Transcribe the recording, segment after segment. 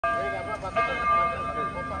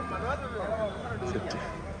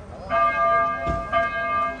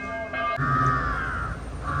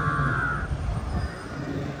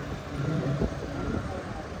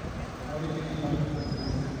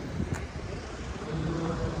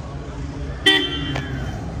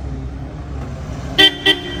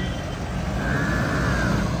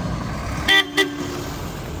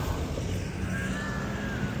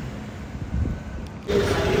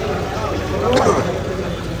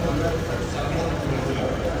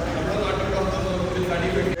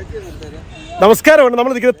നമസ്കാരമുണ്ട്.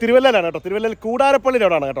 നമ്മൾ നിൽക്കുന്നത് തിരുവല്ലയിലാണ് കേട്ടോ. തിരുവല്ലയിൽ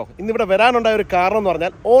കൂടാരപ്പള്ളിയിലാണ് കേട്ടോ. ഇന്നിവിടെ വരാനുണ്ടായ ഒരു കാരണം എന്ന്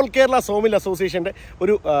പറഞ്ഞാൽ ഓൾ കേരള സോമിൽ അസോസിയേഷൻ്റെ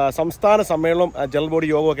ഒരു സംസ്ഥാന സമ്മേളനം ജനറൽ ബോഡി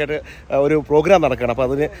യോഗമൊക്കെ ആയിട്ട് ഒരു പ്രോഗ്രാം നടക്കുകയാണ്. അപ്പോൾ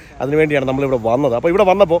അതിന് വേണ്ടിയാണ് നമ്മളിവിടെ വന്നത്. അപ്പോൾ ഇവിടെ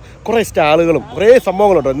വന്നപ്പോൾ കുറേ സ്റ്റാളുകളും കുറേ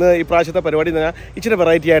സംഭവങ്ങളുണ്ടോ. ഇന്ന് ഈ പ്രാവശ്യത്തെ പരിപാടി എന്ന് പറഞ്ഞാൽ ഇച്ചിരി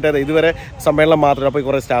വെറൈറ്റി ആയിട്ട് ഇതുവരെ സമ്മേളനം മാത്രമേ. അപ്പോൾ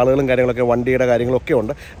കുറേ സ്റ്റാളുകളും കാര്യങ്ങളൊക്കെ വണ്ടിയുടെ കാര്യങ്ങളൊക്കെ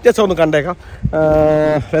ഉണ്ട്. ജസ്റ്റ് ഒന്ന് കണ്ടേക്കാം.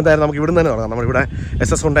 എന്തായാലും നമുക്ക് ഇവിടെ നിന്ന് തന്നെ തുടങ്ങാം. നമ്മളിവിടെ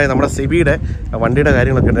SS ഉണ്ടായി നമ്മുടെ സിബിയുടെ വണ്ടിയുടെ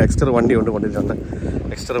കാര്യങ്ങളൊക്കെ ഉണ്ട്. എക്സ്റ്റർ വണ്ടിയുണ്ട്, കൊണ്ടിട്ടുണ്ട്.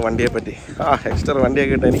 എക്സ്റ്റർ വണ്ടിയെ പറ്റി എക്സ്റ്റർ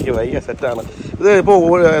വണ്ടിയൊക്കെ ഇട്ട് എനിക്ക് വയ്യ സെറ്റാണ്. ഇത് ഇപ്പോൾ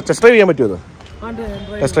ടെസ്റ്റ് ഡ്രൈവ് ചെയ്യാൻ പറ്റുമോ? ഇത്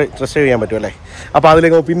ടെസ്റ്റ് ഡ്രൈവ് ചെയ്യാൻ പറ്റുമല്ലേ? അപ്പോൾ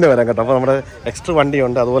അതിലേക്ക് പിന്നെ വരാം കേട്ടോ. അപ്പോൾ നമ്മുടെ എക്സ്റ്റർ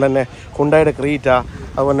വണ്ടിയുണ്ട്, അതുപോലെ തന്നെ ഹുണ്ടായുടെ ക്രീറ്റ,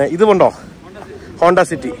 അതുപോലെ ഇതുകൊണ്ടോ ഹോണ്ട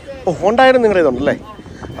സിറ്റി. ഹോണ്ടായുടെ നിങ്ങളുടെ ഇതുണ്ടല്ലേ?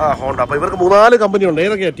 ഹോണ്ട. അപ്പോൾ ഇവർക്ക് 3-4 കമ്പനി ഉണ്ട്.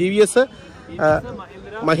 ഏതൊക്കെയാണ്? TVS,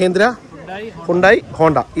 Mahendra, Hyundai,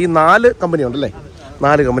 Honda. ഈ 4 കമ്പനി ഉണ്ടല്ലേ?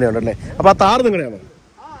 4 കമ്പനി ഉണ്ടല്ലേ? അപ്പോൾ ആ താറ് നിങ്ങളുടെയാണോ?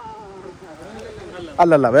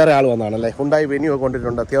 അല്ലല്ല, വേറെ ആൾ വന്നാണല്ലേ. ഹുണ്ടായി വെന്യൂ ഒക്കെ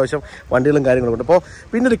കൊണ്ടിട്ടുണ്ട്. അത്യാവശ്യം വണ്ടികളും കാര്യങ്ങളും ഉണ്ട്. അപ്പോൾ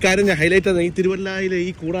പിന്നെ ഒരു കാര്യം ഞാൻ ഹൈലൈറ്റ് ചെയ്യുന്നത്, ഈ തിരുവല്ലയിലെ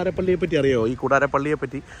ഈ കൂടാരപ്പള്ളിയെ പറ്റി അറിയാമോ? ഈ കൂടാരപ്പള്ളിയെ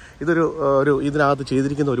പറ്റി ഇതിനകത്ത്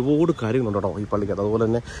ചെയ്തിരിക്കുന്ന ഒരുപാട് കാര്യങ്ങളുണ്ട് കേട്ടോ ഈ പള്ളിക്കകത്ത്. അതുപോലെ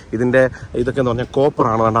തന്നെ ഇതൊക്കെ എന്ന് പറഞ്ഞാൽ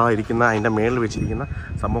കോപ്പറാണ്. ഇരിക്കുന്ന അതിൻ്റെ മേളിൽ വെച്ചിരിക്കുന്ന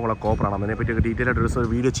സംഭവങ്ങളൊക്കെ കോപ്പറാണ്. അതിനെപ്പറ്റിയൊക്കെ ഡീറ്റെയിൽ ആയിട്ട് ഒരു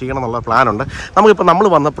വീഡിയോ ചെയ്യണം എന്നുള്ള പ്ലാനുണ്ട്. നമ്മൾ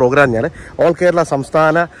വന്ന പ്രോഗ്രാം ഞാൻ ഓൾ കേരള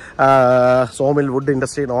സംസ്ഥാന സോമിൽ വുഡ്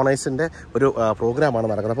ഇൻഡസ്ട്രി ഓണേഴ്സിൻ്റെ ഒരു പ്രോഗ്രാമാണ്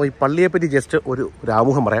നടക്കുന്നത്. അപ്പോൾ ഈ പള്ളിയെപ്പറ്റി ജസ്റ്റ് ഒരു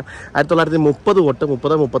ആമുഖം പറയാം. 1930 തൊട്ട്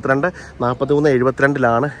 30, 32, 43,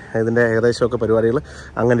 72 ഇതിൻ്റെ ഏകദേശമൊക്കെ പരിപാടികൾ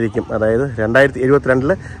അങ്ങനെ ഇരിക്കും. അതായത്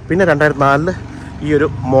 2072 പിന്നെ 2004 ഈ ഒരു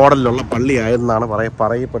മോഡലിലുള്ള പള്ളിയായെന്നാണ്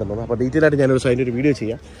പറയപ്പെടുന്നത്. അപ്പോൾ ഡീറ്റെയിൽ ആയിട്ട് ഞാനൊരു അതിൻ്റെ ഒരു വീഡിയോ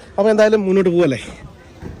ചെയ്യാം. അപ്പോൾ എന്തായാലും മുന്നോട്ട് പോകല്ലേ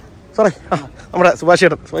സാറേ? നമ്മുടെ സുഭാഷ്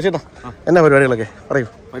ചേട്ടാ എന്നാ പരിപാടികളൊക്കെ പറയൂ.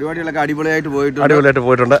 പരിപാടികളൊക്കെ അടിപൊളിയായിട്ട്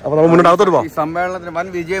പോയിട്ടുണ്ട്. അപ്പോൾ നമ്മൾ മുന്നോട്ട് അകത്തോട്ട് പോകാം. സമ്മേളനത്തിന് വൻ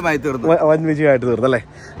വിജയമായിട്ട് തീർന്നല്ലേ?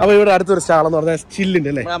 അപ്പോൾ ഇവിടെ അടുത്തൊരു സ്റ്റാളെന്ന് പറഞ്ഞാൽ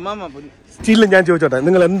സ്റ്റില്ലിൻ്റെ അല്ലേ? സ്റ്റില്ല് ഞാൻ ചോദിച്ചോട്ടെ,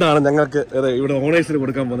 നിങ്ങൾ എന്താണ് ഞങ്ങൾക്ക് ഇവിടെ ഓണേഴ്സിന്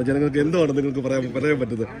കൊടുക്കാൻ പോകുന്നത്? ജനങ്ങൾക്ക് എന്താണ് നിങ്ങൾക്ക് പറയാൻ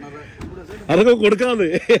പറ്റുന്നത്? അതൊക്കെ കൊടുക്കാതെ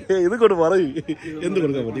ഇത് കൊണ്ട് പറയും എന്ത്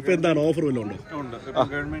കൊടുക്കാൻ പറ്റും? ഇപ്പൊ എന്താണ് ഓഫർ വല്ലതും ഉണ്ടോ?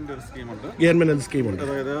 ഗവൺമെന്റ് സ്കീമുണ്ട്.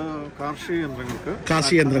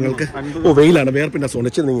 കാർഷിക യന്ത്രങ്ങൾക്ക് വെയിലാണ് വേർപ്പിന്റെ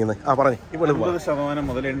സോണിച്ച് നീങ്ങുന്നത്. പറഞ്ഞു 50%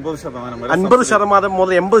 മുതൽ 80% 50%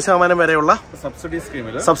 മുതൽ 80% വരെയുള്ള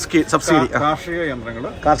സബ്സിഡി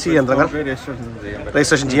കാർഷിക യന്ത്രങ്ങൾ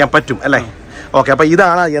രജിസ്ട്രേഷൻ ചെയ്യാൻ പറ്റും അല്ലേ? ഓക്കെ. അപ്പൊ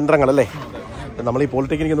ഇതാണ് യന്ത്രങ്ങൾ അല്ലേ? നമ്മൾ ഈ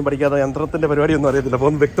പോളിടെക്നിക് ഒന്നും പഠിക്കാതെ യന്ത്രത്തിന്റെ പരിപാടി ഒന്നും അറിയത്തില്ല. അപ്പോൾ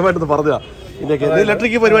ഒന്ന് വ്യക്തമായിട്ടൊന്ന് പറഞ്ഞാ. ഇതിന്റെ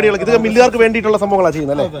ഇലക്ട്രിക് പരിപാടികളൊക്കെ ഇത് മില്ലുകാർക്ക് വേണ്ടിയിട്ടുള്ള സംഭവങ്ങളാണ്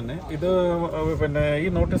ചെയ്യുന്നത് അല്ലേ? ഇത് പിന്നെ ഈ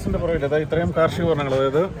നോട്ടീസിന്റെ പുറകിൽ ഇത്രയും കാർഷിക ഉപകരണങ്ങൾ,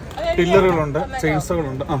 അതായത് ടില്ലറുകളുണ്ട്,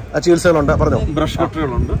 ചികിത്സകളുണ്ട്, പറഞ്ഞോ, ബ്രഷ്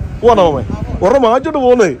കട്ടറുകളുണ്ട്. പോവാണോ മാമേ? ഒരെണ്ണം വാങ്ങിച്ചോട്ട്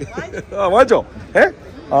പോകുന്നേ? വാങ്ങിച്ചോ?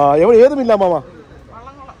 ഏത് മില്ലാ മാമ?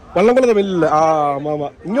 വള്ളംകുളത്തെ മില്ലില്ല. മാമ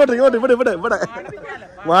ഇങ്ങോട്ട് ഇവിടെ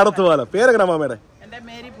മാടത്ത് പോലെ. പേരെങ്ങനെ മാമയുടെ?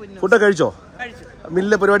 ഫുഡൊക്കെ കഴിച്ചോ?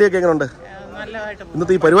 മില്ലിലെ പരിപാടിയൊക്കെ എങ്ങനെയുണ്ട്?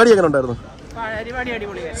 ഇന്നത്തെ ഈ പരിപാടി എങ്ങനെ ഉണ്ടായിരുന്നു?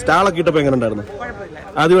 സ്റ്റാളൊക്കെ ഇട്ടപ്പോ എങ്ങനെ ഉണ്ടായിരുന്നു?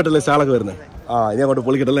 ആദ്യമായിട്ടല്ലേ സ്റ്റാളൊക്കെ വരുന്നത്? ഇനി അങ്ങോട്ട്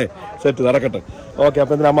പൊളിക്കട്ടല്ലേ? സെറ്റ് നടക്കട്ടെ. ഓക്കെ.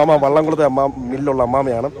 അപ്പൊ എന്തിനാ അമ്മാമ വള്ളംകുളത്തെ മില്ലുള്ള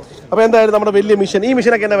അമ്മാമയാണ്. അപ്പൊ എന്തായാലും നമ്മുടെ വലിയ മിഷൻ, ഈ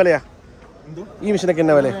മിഷനൊക്കെ എന്നാ വിലയാ? ഈ മിഷനൊക്കെ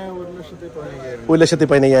എന്നാ വില?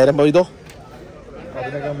 1,15,000. ഇതോ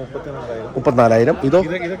 34,000. ഇതോ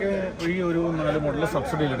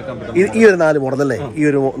ഈ ഒരു 4 മോഡലല്ലേ? ഈ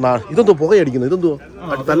ഒരു ഇതെന്തോ പുകയടിക്കുന്നു? ഇതെന്തോ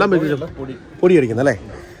തല്ലാൻ പറ്റില്ല? പൊടിയടിക്കുന്ന അല്ലേ?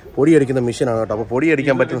 പൊടിയടിക്കുന്ന മെഷീനാണ് കേട്ടോ. അപ്പോൾ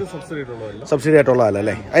പൊടിയടിക്കാൻ പറ്റും. സബ്സിഡി ആയിട്ടുള്ളതല്ല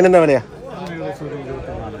അല്ലേ? അതിനെന്താ വിലയാ?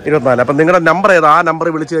 24. അപ്പം നിങ്ങളുടെ നമ്പർ ഏതാ? ആ നമ്പർ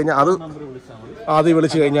വിളിച്ചു കഴിഞ്ഞാൽ ആദ്യം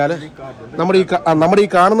വിളിച്ചു കഴിഞ്ഞാൽ നമ്മുടെ ഈ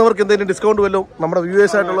കാണുന്നവർക്ക് എന്തെങ്കിലും ഡിസ്കൗണ്ട് വല്ലതും, നമ്മുടെ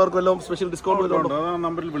വ്യൂവേഴ്സ് ആയിട്ടുള്ളവർക്ക് വല്ലതും സ്പെഷ്യൽ ഡിസ്കൗണ്ട് വല്ലതും ഉണ്ടോ?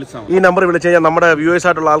 ഈ നമ്പർ വിളിച്ചു കഴിഞ്ഞാൽ നമ്മുടെ വ്യൂവേഴ്സ്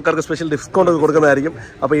ആയിട്ടുള്ള ആൾക്കാർക്ക് സ്പെഷ്യൽ ഡിസ്കൗണ്ട് ഒക്കെ കൊടുക്കുന്നതായിരിക്കും.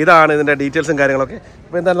 അപ്പോൾ ഇതാണ് ഇതിൻ്റെ ഡീറ്റെയിൽസും കാര്യങ്ങളൊക്കെ.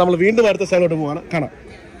 അപ്പോൾ എന്തായാലും നമ്മൾ വീണ്ടും അടുത്ത സ്ഥലത്തോട്ട് പോവാണ്. കാണാം.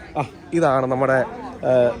 ഇതാണ് നമ്മുടെ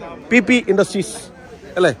PP ഇൻഡസ്ട്രീസ്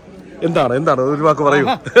അല്ലേ? എന്താണ് ഒരു വാക്ക് പറയൂ.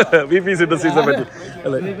 VP's ഇൻഡസ്ട്രീസിനെ പറ്റി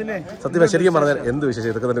അല്ലേ? സത്യം ശരിക്കും പറഞ്ഞാൽ എന്ത് വിശേഷം?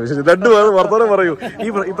 ഇതൊക്കെ തന്നെ വിശേഷം. 2 വർത്തമാനം പറയൂ.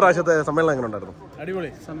 ഈ പ്രാവശ്യത്തെ സമ്മേളനം എങ്ങനെ ഉണ്ടായിരുന്നു?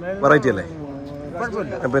 വെറൈറ്റി അല്ലേ?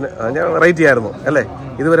 പിന്നെ ഞാൻ വെറൈറ്റി ആയിരുന്നു അല്ലേ?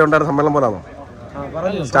 ഇതുവരെ ഉണ്ടായിരുന്ന സമ്മേളനം പോലാണോ?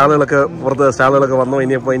 സ്റ്റാളുകളൊക്കെ വന്നു.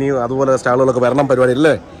 ഇനിയും അതുപോലെ സ്റ്റാളുകളൊക്കെ വരണം. പരിപാടി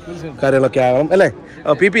അല്ലേ? കാര്യങ്ങളൊക്കെ ആകണം അല്ലേ?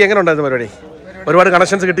 PP എങ്ങനെ ഉണ്ടായിരുന്നു പരിപാടി? ഒരുപാട്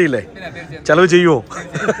കണക്ഷൻസ് കിട്ടിയില്ലേ? ചെലവ് ചെയ്യുവോ?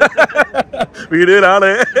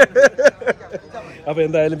 വീഡിയോയിലാണ്. അപ്പോൾ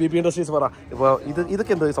എന്തായാലും BP ഇൻഡസ്ട്രീസ് പറ, ഇപ്പോൾ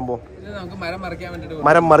ഇതൊക്കെ എന്തോ ഈ സംഭവം? നമുക്ക്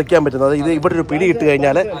മരം മറിക്കാൻ പറ്റുന്നത്. ഇത് ഇവിടെ ഒരു പിടി ഇട്ട്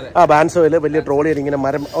കഴിഞ്ഞാൽ ആ ബാൻസോയിൽ വലിയ ട്രോളിയിൽ ഇങ്ങനെ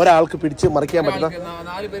മരം ഒരാൾക്ക് പിടിച്ച് മറിക്കാൻ പറ്റുന്ന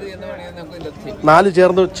 4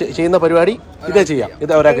 ചേർന്ന് ചെയ്യുന്ന പരിപാടി ഇതേ ചെയ്യാം.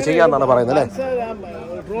 ഇത് ഒരാൾക്ക് ചെയ്യാമെന്നാണ് പറയുന്നത് അല്ലേ?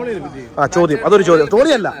 ചോദ്യം, അതൊരു ചോദ്യം.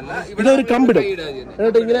 ട്രോളിയല്ല, ഇതൊരു കമ്പിടും,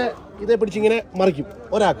 എന്നിട്ട് ഇങ്ങനെ ഇതേ പിടിച്ചിങ്ങനെ മറിക്കും.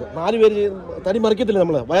 ഒരാൾക്ക് 4 പേര് തടി മറിക്കത്തില്ല,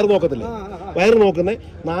 നമ്മൾ വയറ് നോക്കത്തില്ലേ? വയറ് നോക്കുന്ന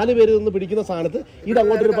 4 പേര് നിന്ന് പിടിക്കുന്ന സ്ഥാനത്ത് ഇത്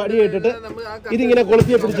അങ്ങോട്ടൊരു പടി ഇട്ടിട്ട് ഇതിങ്ങനെ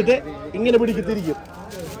കൊളുത്തിയെ പിടിച്ചിട്ട് ഇങ്ങനെ പിടിക്കത്തിരിക്കും.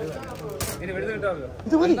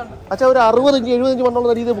 ഇത് മതി അച്ഛാ, ഒരു 60 ഇഞ്ച് 70 ഇഞ്ച് മണ്ണുള്ള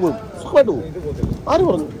തടി ഇത് പോകും, സുഖമായിട്ട് പോകും. ആര്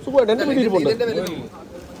പറഞ്ഞു? സുഖമായിട്ട്. എൻ്റെ വീട്ടിൽ ഇരിപ്പുണ്ട്.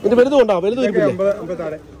 ഇതിന്റെ വലുതും ഉണ്ടോ? വലുതും ഇരിപ്പില്ലേ?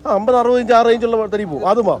 50-60 ഇഞ്ച് 6 ഇഞ്ചുള്ള തടി പോകും.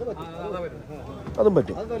 അതും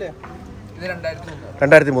പറ്റും.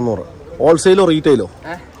 2300. ഹോൾസെയിലോ റീറ്റെയിലോ?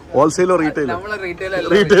 ഹോൾസെയിലോ റീറ്റെയിലോ?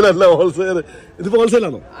 റീറ്റെയിൽ അല്ല, ഹോൾസെയിൽ. ഇതിപ്പോ ഹോൾസെയിൽ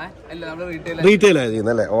ആണോ? റീറ്റെയിൽ ആയി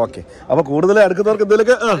ചെയ്യുന്നല്ലേ? ഓക്കെ. അപ്പൊ കൂടുതൽ എടുക്കുന്നവർക്ക്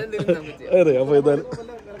എന്തെങ്കിലുമൊക്കെ അതെ. അപ്പൊ എന്തായാലും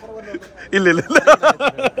ഇല്ല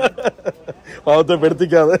പാവത്തെ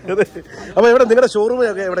പെടുത്തിക്കാതെ. അപ്പൊ ഇവിടെ നിങ്ങളുടെ ഷോറൂം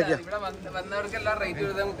എവിടേക്കാ?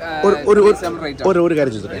 ഒരു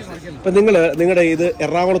കാര്യം ചോദിച്ചോട്ടെ, ഇപ്പൊ നിങ്ങളുടെ ഇത്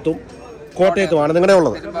എറണാകുളത്തും കോട്ടയത്തുമാണ് നിങ്ങളുടെ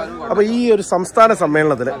ഉള്ളത്. അപ്പൊ ഈ ഒരു സംസ്ഥാന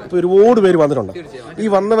സമ്മേളനത്തിൽ ഇപ്പൊ ഒരുപാട് പേര് വന്നിട്ടുണ്ട്. ഈ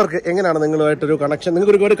വന്നവർക്ക് എങ്ങനെയാണ് നിങ്ങളുമായിട്ടൊരു കണക്ഷൻ?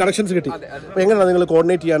 നിങ്ങൾക്ക് ഒരുപാട് കണക്ഷൻസ് കിട്ടി. അപ്പൊ എങ്ങനെയാണ് നിങ്ങൾ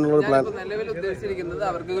കോർഡിനേറ്റ് ചെയ്യാനുള്ള ഒരു പ്ലാൻ? നിലവിൽ ഉദ്ദേശിച്ചിരിക്കുന്നത്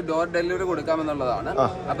അവർക്ക് ഡോർ ഡെലിവറി കൊടുക്കാമെന്നുള്ളതാണ്.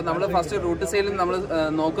 അപ്പൊ നമ്മൾ ഫസ്റ്റ് റൂട്ട് സെയിലും നമ്മൾ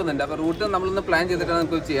നോക്കുന്നുണ്ട്. അപ്പൊ റൂട്ട് നമ്മളൊന്ന് പ്ലാൻ ചെയ്തിട്ട്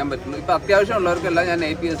നമുക്ക് ചെയ്യാൻ പറ്റുള്ളൂ. ഇപ്പൊ അത്യാവശ്യമുള്ളവർക്കെല്ലാം ഞാൻ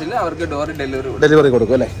APSൽ അവർക്ക് ഡോർ ഡെലിവറി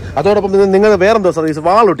കൊടുക്കും അല്ലേ? അതോടൊപ്പം നിങ്ങൾ വേറെന്തോ സർവീസ്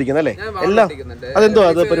വാൾ ഒട്ടിക്കുന്നത് അല്ലേ? എല്ലാം അതെന്തോ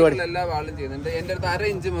അത് പരിപാടി? എല്ലാ വാളും ചെയ്യുന്നുണ്ട്. എന്റെ അടുത്ത് 1/2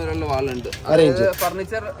 ഇഞ്ച് മുതലുള്ള വാളുണ്ട്.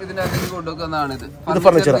 ഫർണിച്ചർ ഇതിന്റെ കൊടുക്കുന്നതാണ്. ഇത്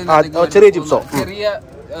ഫർണിച്ചർ ചെറിയ ചിപ്സോ? ചെറിയ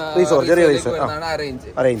അര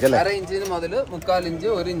ഇഞ്ചിന് മുതൽ 3/4 ഇഞ്ച്,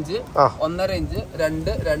 1 ഇഞ്ച്, 1.5 ഇഞ്ച്,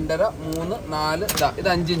 2, 2.5, 3, 4, ഇത്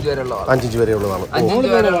 5 ഇഞ്ച് വരെയുള്ള 5 ഇഞ്ച് വരെയുള്ളതാണ്.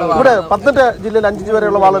 ഇവിടെ 18 ജില്ലയിൽ 5 ഇഞ്ച്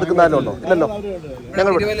വരെയുള്ള വാൾ എടുക്കുന്നതിലുണ്ടോ? ഇല്ലല്ലോ.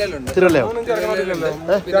 ഞങ്ങൾ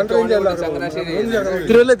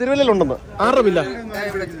തിരുവല്ലയിലുണ്ടെന്ന് ആരുമില്ല.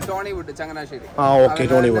 ഓക്കെ,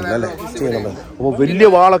 ടോണിവുഡ് അല്ലേ ചെയ്യുന്നുണ്ട്. അപ്പോൾ വലിയ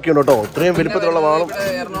വാളൊക്കെ ഉണ്ട് കേട്ടോ, ഇത്രയും വലിപ്പത്തിലുള്ള വാളും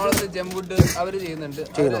എറണാകുളത്ത് ജംവുഡ് അവർ ചെയ്യുന്നുണ്ട്.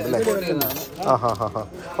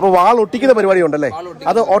 അപ്പൊ വാൾ ഒട്ടിക്കുന്ന പരിപാടി ഉണ്ടല്ലേ?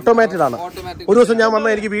 അത് ഓട്ടോമാറ്റഡ് ആണ്. ഒരു ദിവസം ഞാൻ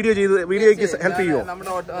വന്നാൽ എനിക്ക് വീഡിയോയ്ക്ക് ഹെൽപ്പ് ചെയ്യുമോ?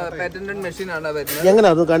 എങ്ങനെ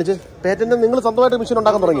അത് കാണിച്ച്? പേറ്റന്റ് നിങ്ങൾ സ്വന്തമായിട്ട് മെഷീൻ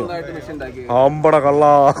ഉണ്ടാക്കാൻ തുടങ്ങി? അമ്പട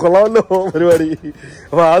കൊള്ളാമല്ലോ പരിപാടി.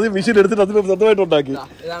 അപ്പൊ ആദ്യം മെഷീൻ എടുത്തിട്ട് അതിന് സ്വന്തമായിട്ട് ഉണ്ടാക്കി.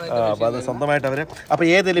 അപ്പൊ അത് സ്വന്തമായിട്ട് അവര്. അപ്പൊ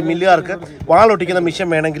ഏതെങ്കിലും മില്ലുകാർക്ക് വാൾ ഒട്ടിക്കുന്ന മെഷീൻ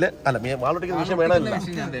വേണമെങ്കിൽ, വാൾ ഒട്ടിക്കുന്ന മെഷീൻ വേണമല്ല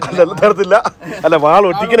തരത്തില്ല, വാൾ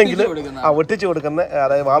ഒട്ടിക്കണമെങ്കിൽ ഒട്ടിച്ചു കൊടുക്കുന്ന,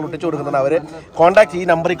 അതായത് വാൾ ഒട്ടിച്ചു കൊടുക്കുന്ന അവര് കോൺടാക്ട്, ഈ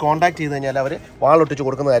നമ്പറിൽ കോൺടാക്ട് ചെയ്ത് കഴിഞ്ഞാൽ അവര് വാൾ ഒട്ടിച്ചു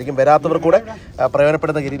കൊടുക്കുന്നതായിരിക്കും. വരാത്തവർ കൂടെ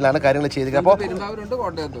പ്രയോജനപ്പെടുന്ന രീതിയിലാണ് കാര്യങ്ങൾ ചെയ്തിരിക്കുന്നത്. അപ്പോൾ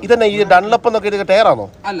ഇതന്നെ ഈ ഡൺലപ്പ് എന്നൊക്കെ ഇത് ടയറാണോ?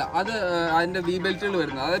 അല്ല, അത് അതിന്റെ വി ബെൽറ്റുകൾ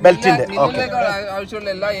വരുന്നത്. ബെൽറ്റിന്റെ ആവശ്യമുള്ള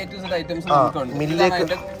എല്ലാ A to Z ഐറ്റംസും മില്ലിലേക്ക്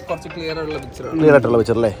കുറച്ച് ക്ലിയർ ആയിട്ടുള്ള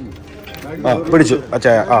പിക്ചർ അല്ലേ? പിടിച്ചു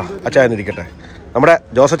അച്ചായ. അച്ചായനിരിക്കട്ടെ. നമ്മുടെ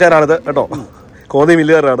ജോസച്ചായനാണിത് കേട്ടോ, കോന്നി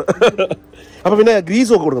മില്ലുകാരാണ്. അപ്പൊ പിന്നെ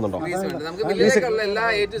ഗ്രീസ് ഒക്കെ കൊടുക്കുന്നുണ്ടോ?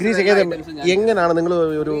 ഗ്രീസ് എങ്ങനെയാണ് നിങ്ങൾ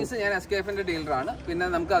ഒരു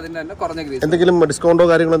എന്തെങ്കിലും ഡിസ്കൗണ്ടോ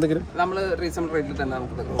കാര്യങ്ങളോ എന്തെങ്കിലും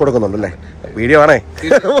കൊടുക്കുന്നുണ്ടല്ലേ? വീഡിയോ ആണേ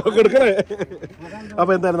കൊടുക്കണേ.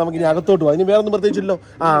 അപ്പൊ എന്തായാലും നമുക്ക് ഇനി അകത്തോട്ട് പോകാം. ഇനി വേറെ ഒന്നും പ്രത്യേകിച്ചില്ലോ.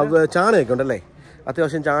 ചാണയൊക്കെ ഉണ്ടല്ലേ?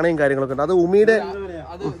 അത്യാവശ്യം ചാണയും കാര്യങ്ങളൊക്കെ ഉണ്ട്. അത് ഉമിയുടെ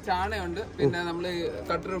ചാണയുണ്ട്, പിന്നെ നമ്മള്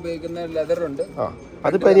കട്ടർ ഉപയോഗിക്കുന്ന ലെതറുണ്ട്.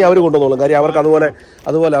 അതിപ്പോ ഇനി അവര് കൊണ്ടുവന്നോളും. കാര്യം അവർക്ക്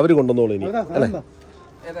അതുപോലെ അവര് കൊണ്ടുവന്നോളും ഇനി അല്ലേ?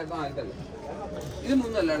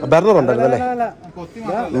 ബർണർ ഉണ്ടല്ലോ അല്ലേ?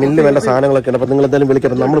 മില്ല് വേണ്ട സാധനങ്ങളൊക്കെ ഉണ്ട്. അപ്പൊ നിങ്ങൾ എന്തായാലും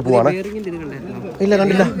വിളിക്കാം. നമ്മൾ പോവാണ്. ഇല്ല,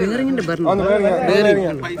 കണ്ടില്ല.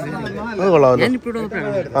 അത് കൊള്ളാമല്ലോ.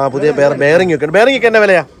 പുതിയ ബെയറിംഗ് ഒക്കെ ഉണ്ട്. ബെയറിംഗ് ഒക്കെ എന്നാ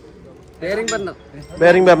വിലയാ?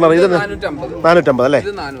 ബെയറിംഗ് ബർണർ ഇത് 450 അല്ലേ?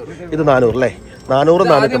 ഇത് 400 അല്ലേ? 400,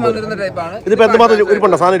 450. ഇതിപ്പോ എന്തുമാത്രം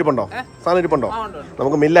ഇരിപ്പുണ്ടോ? സാധനം ഇരിപ്പുണ്ടോ?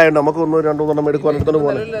 നമുക്ക് മില്ലായിട്ട് നമുക്ക് 1-2 എടുക്കുവാൻ എടുത്തോണ്ട്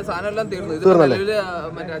പോകണേ. തീർന്നല്ലേ?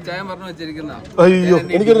 അയ്യോ,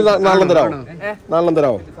 എനിക്കൊരു 4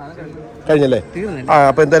 തരാമോ? കഴിഞ്ഞല്ലേ?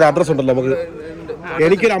 അപ്പൊ എന്തായാലും അഡ്രസ് ഉണ്ടല്ലോ നമുക്ക്.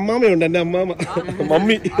 എനിക്കൊരു അമ്മാമയുണ്ട്, എന്റെ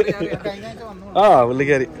മമ്മി.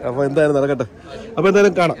 പുള്ളിക്കാരി. അപ്പൊ എന്തായാലും നടക്കട്ടെ. അപ്പൊ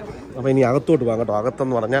എന്തായാലും കാണാം. അപ്പൊ ഇനി അകത്തോട്ട് പോകാം കേട്ടോ.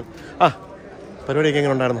 അകത്തെന്ന് പറഞ്ഞാൽ പരിപാടിയൊക്കെ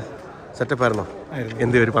എങ്ങനെ ഉണ്ടായിരുന്നു? സെറ്റപ്പ് ആയിരുന്നോ?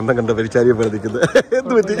 എന്ത് ഒരു പന്തം കണ്ട പരിചാരിയെ പോലെ നിൽക്കുന്നത്?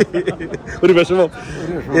 എന്ത് പറ്റി? ഒരു വിഷമം.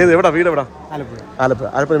 എവിടാ വീട്? എവിടാ?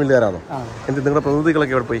 ആലപ്പുഴ മില്ലുകാരാണോ? എന്ത് നിങ്ങളുടെ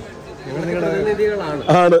പ്രതിനിധികളൊക്കെ എവിടെ പോയി?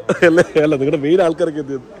 ആണ് അല്ലേ? അല്ല, നിങ്ങളുടെ മെയിൻ ആൾക്കാരൊക്കെ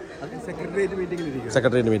എന്ത് ചെയ്തു? സെക്രട്ടേറിയറ്റ്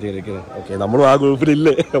മീറ്റിംഗ് ഇരിക്കുന്നത്. ഓക്കെ, നമ്മളും ആ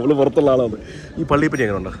ഗ്രൂപ്പിലില്ലേ? നമ്മൾ പുറത്തുള്ള ആളാണ്. ഈ പള്ളിപ്പറ്റി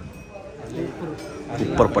എങ്ങനെ ഉണ്ട്?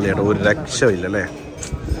 സൂപ്പർ പള്ളിയാട്ടോ, ഒരു രക്ഷയില്ല അല്ലേ?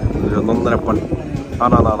 ഒരു 1.5 പള്ളി.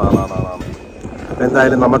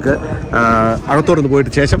 എന്തായാലും നമുക്ക് അകത്തോടൊന്ന്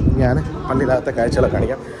പോയിട്ട് ശേഷം ഞാൻ പള്ളിയിലകത്തെ കാഴ്ചകളൊക്കെ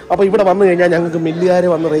കാണിക്കാം. അപ്പോൾ ഇവിടെ വന്നു കഴിഞ്ഞാൽ ഞങ്ങൾക്ക് മില്ലുകാർ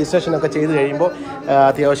വന്ന് രജിസ്ട്രേഷനൊക്കെ ചെയ്ത് കഴിയുമ്പോൾ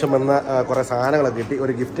അത്യാവശ്യം വന്ന കുറേ സാധനങ്ങളൊക്കെ കിട്ടി.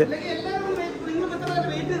 ഒരു ഗിഫ്റ്റ്,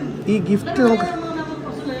 ഈ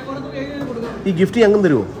ഗിഫ്റ്റ് ഞങ്ങൾ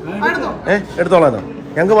തരുമോ? എടുത്തോളാം.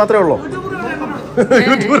 ഞങ്ങൾക്ക് മാത്രമേ ഉള്ളൂ.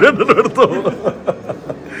 എടുത്തോ.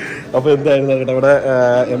 അപ്പോൾ എന്തായിരുന്നു കേട്ടോ ഇവിടെ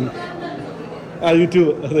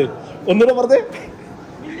യൂട്യൂബ്. അതെ, ഒന്നുകൂടെ പറഞ്ഞേ.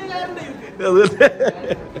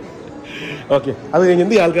 ഓക്കെ, അത് കഴിഞ്ഞ്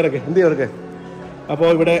എന്ത് ആൾക്കാരൊക്കെ. അപ്പോൾ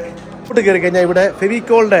ഇവിടെ ഇങ്ങോട്ട് കയറി കഴിഞ്ഞാൽ ഇവിടെ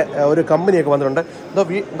ഫെവിക്കോളിൻ്റെ ഒരു കമ്പനിയൊക്കെ വന്നിട്ടുണ്ട്.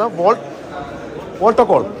 എന്താ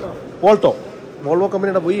വോൾവോ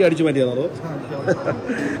കമ്പനിയുടെ പോയി അടിച്ചു മാറ്റിയതാണോ?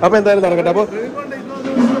 അപ്പോൾ എന്തായാലും നടക്കട്ടെ. അപ്പോൾ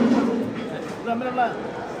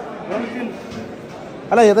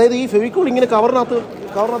അല്ല, അതായത് ഈ ഫെവിക്കോൾ ഇങ്ങനെ കവറിനകത്ത്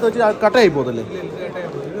വെച്ച് കട്ടായി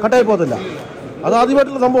പോകത്തില്ല. അത്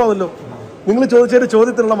ആദ്യമായിട്ടുള്ള സംഭവമാണല്ലോ. നിങ്ങൾ ചോദിച്ചൊരു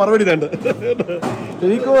ചോദ്യത്തിനുള്ള മറുപടി ഉണ്ട്.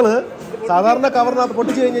 ഫെവിക്കോള് സാധാരണ കവറിനകത്ത്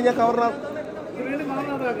പൊട്ടിച്ചു കഴിഞ്ഞ് കഴിഞ്ഞാൽ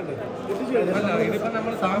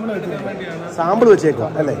സാമ്പിൾ വെച്ചേക്കുക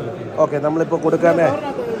അല്ലേ? ഓക്കെ, നമ്മളിപ്പോൾ കൊടുക്കാനേ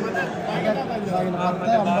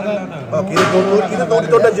ഇത്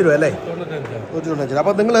 195 രൂപ അല്ലേ? 195.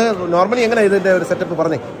 അപ്പോൾ നിങ്ങൾ നോർമലി എങ്ങനെയാണ് ഇതിൻ്റെ ഒരു സെറ്റപ്പ്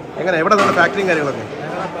പറഞ്ഞേ? എങ്ങനെ, എവിടെ നിന്നുള്ള ഫാക്ടറിയും കാര്യങ്ങളൊക്കെ?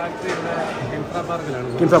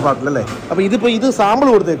 കിൻഫ്ര പാർക്കിലല്ലേ? അപ്പോൾ ഇത് സാമ്പിൾ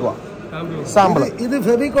കൊടുത്തേക്കുക. സാമ്പിൾ ഇത്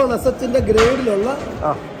ഫെവിക്കോൾ എസ്എച്ചിന്റെ ഗ്രേഡിലുള്ള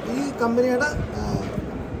ഈ കമ്പനിയുടെ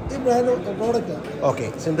പ്രോഡക്റ്റ്. ഓക്കെ,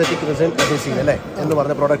 സിന്തറ്റിക് റെസിൻ അഡ്ഹീസീവ് അല്ലേ എന്ന്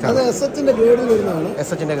പറഞ്ഞ പ്രോഡക്റ്റ് ആണ്. അത് എസ്എച്ചിന്റെ ഗ്രേഡിൽ വരുന്നതാണ്.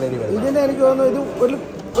 എസ്എച്ചിന്റെ ഗ്രേഡിൽ വരുന്നത്. ഇതിന്റെ എനിക്ക് തോന്നുന്നു ഇത്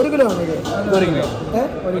ഒരു കിലോ ആണ്. ഇത്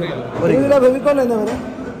 1 കിലോ ഫെവിക്കോൾ എന്നാ പറയുക?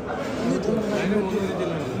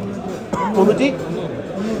 310.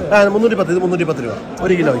 ഇത് 310 രൂപ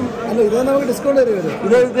 1 കിലോ. അല്ല, ഇത് നമുക്ക് ഡിസ്കൗണ്ട് വരും.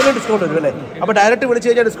 ഇതിന് ഡിസ്കൗണ്ട് വരും അല്ലേ? അപ്പോൾ ഡയറക്റ്റ് വിളിച്ച്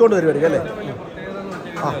കഴിഞ്ഞാൽ ഡിസ്കൗണ്ട് വരുമായിരിക്കും അല്ലേ?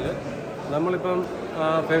 നമ്മളിപ്പം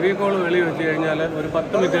ഫെവിക്കോൾ വെളി വെച്ച് കഴിഞ്ഞാൽ ഒരു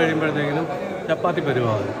 10 മിനിറ്റ് കഴിയുമ്പോഴത്തേക്കിനും ചപ്പാത്തി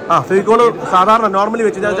പരുവാകും. ഫെവിക്കോൾ സാധാരണ നോർമലി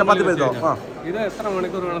വെച്ച് കഴിഞ്ഞാൽ ചപ്പാത്തി പരുവാകും. ഇത് എത്ര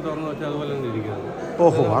മണിക്കൂർ വേണം തുറന്ന് വെച്ചാൽ അതുപോലെ തന്നെ ഇരിക്കുന്നത്.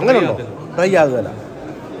 ഓഹോ, അങ്ങനെയുണ്ടോ? ഡ്രൈ ആകുകയല്ല.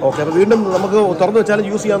 ഓക്കെ, അപ്പോൾ വീണ്ടും നമുക്ക് തുറന്ന് വെച്ചാലും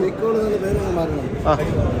യൂസ് ചെയ്യാം.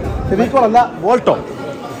 ഫെവിക്കോൾ അല്ല, വോൾട്ടോ.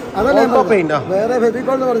 അതല്ലേ വേറെ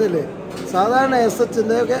ഫെവിക്കോൾ എന്ന് പറഞ്ഞില്ലേ? സാധാരണ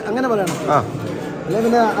എസ്എച്ചിന്റെ ഒക്കെ അങ്ങനെ പറയണം. അല്ലെ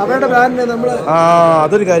പിന്നെ അവരുടെ ബ്രാൻഡ് നമ്മൾ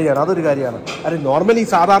അതൊരു കാര്യമാണ്. അതെ, നോർമലി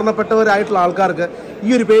സാധാരണപ്പെട്ടവരായിട്ടുള്ള ആൾക്കാർക്ക് ഈ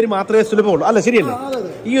ഒരു പേര് മാത്രമേ സുലഭമുള്ളൂ അല്ല? ശരിയല്ലേ?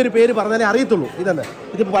 ഈ ഒരു പേര് പറഞ്ഞാലേ അറിയത്തുള്ളൂ.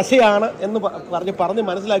 ഇത് പശയാണ് എന്ന് പറഞ്ഞ്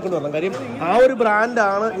മനസ്സിലാക്കിക്കൊണ്ട് വരണം. കാര്യം ആ ഒരു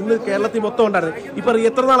ബ്രാൻഡാണ് ഇന്ന് കേരളത്തിൽ മൊത്തം ഉണ്ടായിരുന്നത്. ഇപ്പം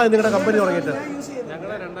എത്ര നാളായി നിങ്ങളുടെ കമ്പനി തുടങ്ങിയിട്ട്?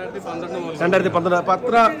 2012. അപ്പം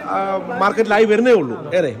അത്ര മാർക്കറ്റിലായി വരുന്നേ ഉള്ളൂ.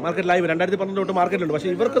 മാർക്കറ്റിലായി 2012 തൊട്ട് മാർക്കറ്റിലുണ്ട്. പക്ഷേ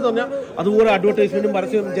ഇവർക്ക് പറഞ്ഞാൽ അതുപോലെ അഡ്വർടൈസ്മെന്റും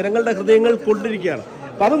പരസ്യം ജനങ്ങളുടെ ഹൃദയങ്ങൾ കൊണ്ടിരിക്കുകയാണ്.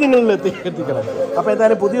 അപ്പം അത് നിങ്ങളിൽ എത്തിക്കണം. അപ്പോൾ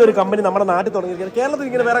എന്തായാലും പുതിയൊരു കമ്പനി നമ്മുടെ നാട്ടിൽ തുടങ്ങിയിരിക്കുന്നത്. കേരളത്തിൽ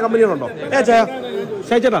ഇങ്ങനെ വേറെ കമ്പനികളുണ്ടോ?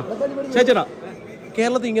 ചേച്ചേട്ടാ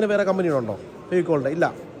കേരളത്തിൽ ഇങ്ങനെ വേറെ കമ്പനികളുണ്ടോ ഫെവിക്കോളിന്റെ? ഇല്ല.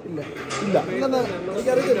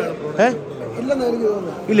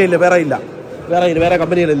 വേറെ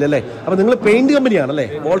കമ്പനികളില്ല അല്ലേ? അപ്പോൾ നിങ്ങൾ പെയിന്റ് കമ്പനിയാണല്ലേ?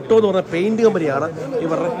 വോൾട്ടോ എന്ന് പറഞ്ഞ പെയിന്റ് കമ്പനിയാണ്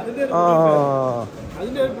ഇവരുടെ.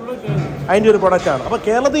 അതിൻ്റെ ഒരു പ്രൊഡക്റ്റാണ്. അപ്പോൾ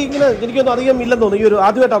കേരളത്തിൽ ഇങ്ങനെ എനിക്കൊന്നും അധികം ഇല്ലെന്ന് തോന്നുന്നു. ഈ ഒരു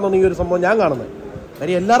ആദ്യമായിട്ടാണ് തോന്നുന്നു ഈ ഒരു സംഭവം ഞാൻ കാണുന്നത്.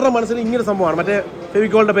 കാര്യം എല്ലാവരുടെ മനസ്സിൽ ഇങ്ങനെ സംഭവമാണ്. മറ്റേ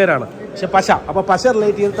ഫെവിക്കോളിന്റെ പേരാണ്. പക്ഷെ പശ. അപ്പോൾ പശ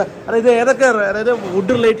റിലേറ്റ് ചെയ്ത് അതായത് ഏതൊക്കെ, അതായത്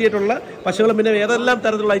വുഡ് റിലേറ്റ് ചെയ്തിട്ടുള്ള പശകളും പിന്നെ ഏതെല്ലാം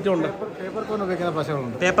തരത്തിലുള്ള ഐറ്റം ഉണ്ട്?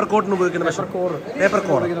 പേപ്പർ കോട്ടിന് ഉപയോഗിക്കുന്ന പേപ്പർ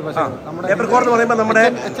കോർ എന്ന് പറയുമ്പോൾ നമ്മുടെ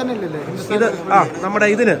ഇത് നമ്മുടെ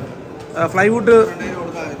ഇതിന് പ്ലൈവുഡ്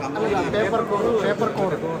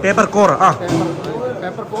പേപ്പർ കോർ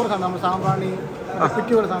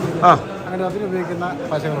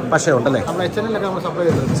പശയുണ്ടല്ലേ?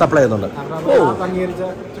 സപ്ലൈ ചെയ്യുന്നുണ്ട്.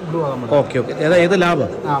 ഓക്കെ. ഏത് ലാബ്?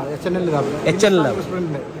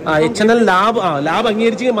 HNL ലാബ്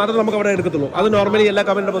അംഗീകരിച്ചെങ്കിൽ മാത്രമേ നമുക്ക് അവിടെ എടുക്കത്തുള്ളൂ. അത് നോർമലി എല്ലാ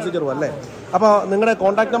കമ്പനിയുടെ പ്രൊസീജിയറും അല്ലേ? അപ്പോൾ നിങ്ങളുടെ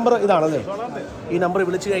കോൺടാക്ട് നമ്പർ ഇതാണല്ലേ? ഈ നമ്പർ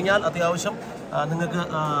വിളിച്ചു കഴിഞ്ഞാൽ അത്യാവശ്യം നിങ്ങൾക്ക്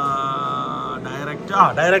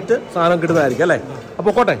ഡയറക്റ്റ് സാധനം കിട്ടുന്നതായിരിക്കും അല്ലേ?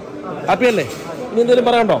 അപ്പോൾ കോട്ടെ, ഹാപ്പി അല്ലേ? ഇനി എന്തെങ്കിലും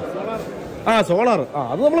പറയാനുണ്ടോ? സോളാർ.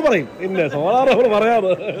 അത് നമ്മൾ പറയും. ഇല്ല, സോളാർ നമ്മൾ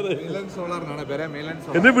പറയാതെ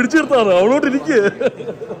എന്നെ പിടിച്ചു നിർത്താറ്. അവളോട്ട് ഇരിക്കുക.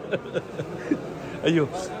 അയ്യോ,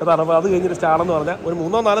 അതാണ്. അപ്പോൾ അത് കഴിഞ്ഞൊരു സ്റ്റാളെന്ന് പറഞ്ഞാൽ ഒരു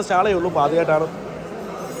 3-4 സ്റ്റാളേ ഉള്ളൂ. അപ്പോൾ ആദ്യമായിട്ടാണ്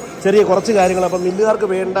ചെറിയ കുറച്ച് കാര്യങ്ങൾ. അപ്പം മില്ലുകാർക്ക്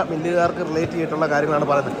റിലേറ്റ് ചെയ്തിട്ടുള്ള കാര്യങ്ങളാണ്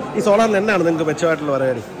പറയുന്നത്. ഈ സോളാറിൽ എന്നാണ് നിങ്ങൾക്ക് മെച്ചമായിട്ടുള്ള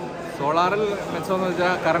പരിപാടി? സോളാറിൽ മെച്ചമെന്ന്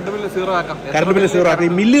വെച്ചാൽ കറണ്ട് ബില്ല് സീറോ ആക്കാം.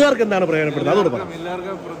 ഈ മില്ലുകാർക്ക് എന്താണ് പ്രയോജനപ്പെടുന്നത് അതോട് പറയാം.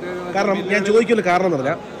 കാരണം ഞാൻ ചോദിക്കുന്ന കാരണം എന്ന്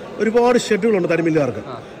പറഞ്ഞാൽ ഒരുപാട് ഷെഡുകളുണ്ട് തടിമില്ലുകാർക്ക്.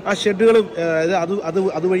 ആ ഷെഡുകൾ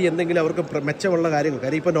അതുവഴി എന്തെങ്കിലും അവർക്ക് മെച്ചമുള്ള കാര്യങ്ങൾ.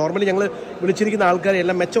 കാര്യം ഇപ്പോൾ നോർമലി ഞങ്ങൾ വിളിച്ചിരിക്കുന്ന ആൾക്കാരെ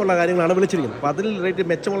എല്ലാം മെച്ചമുള്ള കാര്യങ്ങളാണ് വിളിച്ചിരിക്കുന്നത്. അപ്പോൾ അതിൽ റിലേറ്റ്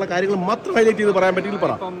മെച്ചമുള്ള കാര്യങ്ങൾ മാത്രം ഹൈലൈറ്റ് ചെയ്ത് പറയാൻ പറ്റില്ല.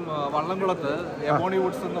 പറ. ഇപ്പം വള്ളംകുളത്ത് എമോണി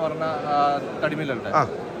വുഡ്സ് എന്ന് പറഞ്ഞ തടിമില്ലുണ്ട്.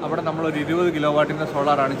 അവിടെ നമ്മളൊരു 20 കിലോ വാട്ടിന്റെ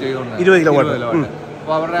സോളാറാണ് ചെയ്തുകൊണ്ട്. 20 കിലോ വാട്ട്.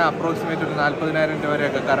 അപ്പോൾ അവരുടെ അപ്രോക്സിമേറ്റ് ഒരു 40,000 രൂപ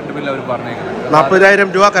വരെയൊക്കെ കറണ്ട് ബില്ല് അവർ പറഞ്ഞേക്കുന്നത്.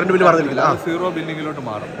 40,000 രൂപ കറണ്ട് ബില്ല് പറഞ്ഞിരിക്കില്ല. സീറോ ബില്ലിങ്ങിലോട്ട്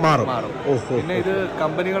മാറും. പിന്നെ ഇത്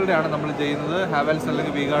കമ്പനികളുടെയാണ് നമ്മൾ ചെയ്യുന്നത്. ഹാവൽസ്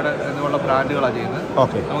അല്ലെങ്കിൽ വിഗാർഡ് എന്നുള്ള ബ്രാൻഡുകളാണ് ചെയ്യുന്നത്.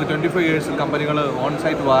 നമുക്ക് 25 ഇയേഴ്സ് കമ്പനികൾ ഓൺ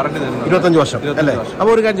സൈറ്റ് വാറണ്ടി തരുന്നത്. 25 വർഷം അല്ലേ?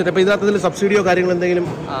 അപ്പോൾ ഒരു കാര്യം, അപ്പോൾ ഇതിനകത്ത് സബ്സിഡിയോ കാര്യങ്ങൾ എന്തെങ്കിലും?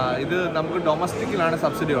 ഇത് നമുക്ക് ഡൊമസ്റ്റിക്കിലാണ്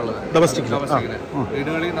സബ്സിഡി ഉള്ളത്. ഡൊമസ്റ്റിക്കിന്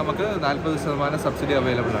വീടുകളിൽ നമുക്ക് 40% സബ്സിഡി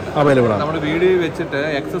അവൈലബിൾ ആണ്. നമ്മൾ വീട് വെച്ചിട്ട്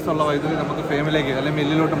എക്സസ് ഉള്ള വൈദ്യുതി നമുക്ക് ഫേമിലേക്ക് അല്ലെങ്കിൽ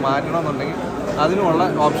മില്ലിലോട്ട് മാറ്റണമെന്നുണ്ടെങ്കിൽ അതിനുള്ള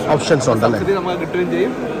ഓപ്ഷൻസ് ഉണ്ട്. സബ്സിഡി നമുക്ക് കിട്ടുകയും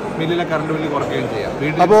ചെയ്യും, മില്ലിലെ കറണ്ട് ബില്ല് കുറയ്ക്കുകയും ചെയ്യാം.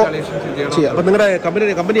 അപ്പോൾ നിങ്ങളുടെ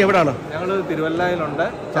കമ്പനി എവിടെയാണ്? ഞങ്ങൾ തിരുവല്ലയിലുണ്ട്,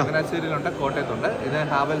 ചങ്ങനാശ്ശേരിയിലുണ്ട്, കോട്ടയത്തുണ്ട്. ഇത്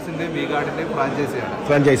ഹാവൽസിന്റെയും വിഗാർഡിന്റെയും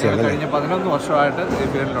ഫ്രാഞ്ചൈസിയാണ്. കഴിഞ്ഞ 11 വർഷമായിട്ട് ഈ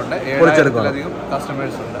ഫീൽഡിലുണ്ട്. 7,000-ലധികം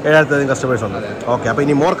കസ്റ്റമേഴ്സ് ഉണ്ട്. ഓക്കെ, അപ്പോൾ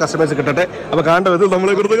ഇനി മോർ കസ്റ്റമേഴ്സ് കിട്ടട്ടെ. അപ്പോൾ കാണേണ്ടത്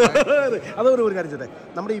നമ്മളെ കൊടുത്ത് അതൊരു കാര്യം ചെയ്തേ,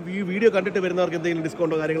 നമ്മുടെ ഈ വീഡിയോ കണ്ടിട്ട് വരുന്നവർക്ക് എന്തെങ്കിലും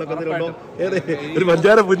ഡിസ്കൗണ്ടോ കാര്യങ്ങളൊക്കെ എന്തെങ്കിലും ഉണ്ടോ? ഒരു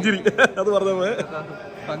പഞ്ചാര പുഞ്ചിരി അത് പറഞ്ഞത്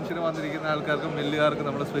ഫംഗ്ഷന് വന്നിരിക്കുന്ന ആൾക്കാർക്ക് മില്ലുകാർക്ക്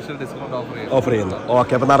നമ്മൾ സ്പെഷ്യൽ ഡിസ്കൗണ്ട് ഓഫർ ചെയ്യുന്നു.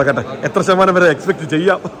 ഓക്കെ, അപ്പോൾ നടക്കട്ടെ. എത്ര ശതമാനം വരെ എക്സ്പെക്ട്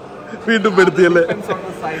ചെയ്യാം? വീണ്ടും പെടുത്തിയല്ലേ?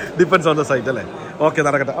 ഡിപ്പെൻസ് ഓൺ ദ സൈറ്റ് അല്ലേ? ഓക്കെ,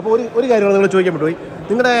 നടക്കട്ടെ. അപ്പോൾ ഒരു കാര്യമാണ് നിങ്ങൾ ചോദിക്കാൻ പറ്റുപോയി,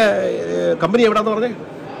 നിങ്ങളുടെ കമ്പനി എവിടെയാണെന്ന് പറഞ്ഞേ?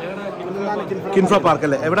 കിൻഫ്ര പാർക്ക്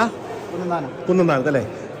അല്ലേ? എവിടെ? കുന്നന്താനത്ത് അല്ലേ?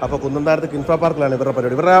 അപ്പോൾ കുന്നന്താനത്ത് കിൻഫ്ര പാർക്കിലാണ് ഇവരുടെ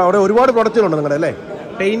പരിപാടി. ഇവരുടെ അവിടെ ഒരുപാട് പ്രൊഡക്റ്റുകളുണ്ട് നിങ്ങളുടെ അല്ലേ?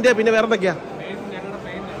 പെയിന്റ്, പിന്നെ വേറെ എന്തൊക്കെയാ?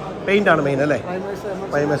 പെയിന്റ് ആണ് മെയിൻ അല്ലേ?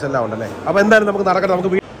 പ്രൈമേഴ്സ് എല്ലാം ഉണ്ടല്ലേ? അപ്പോൾ എന്തായാലും നമുക്ക് നടക്കട്ടെ.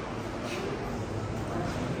 നമുക്ക്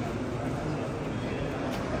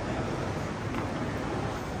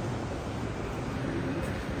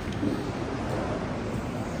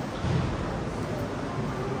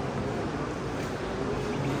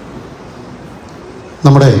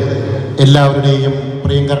നമ്മുടെ എല്ലാവരുടെയും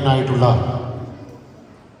പ്രിയങ്കരനായിട്ടുള്ള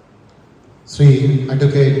ശ്രീ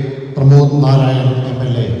അഡ്വക്കേറ്റ് പ്രമോദ് നാരായൺ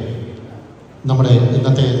MLA നമ്മുടെ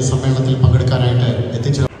ഇന്നത്തെ സമ്മേളനത്തിൽ പങ്കെടുക്കാനായിട്ട്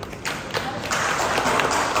എത്തിച്ചു.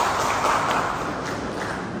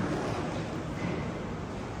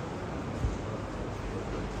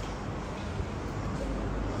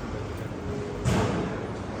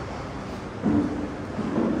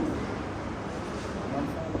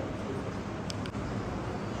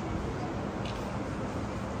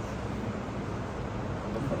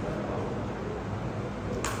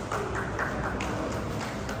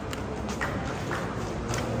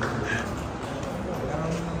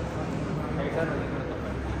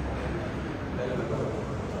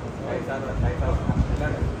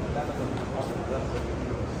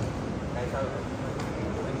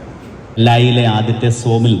 ലൈയിലെ ആദ്യത്തെ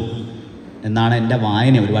സോമിൽ എന്നാണ് എൻ്റെ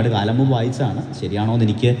വായന. ഒരുപാട് കാലം മുമ്പ് വായിച്ചാണ്, ശരിയാണോ എന്ന്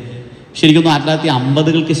എനിക്ക് ശരിക്കും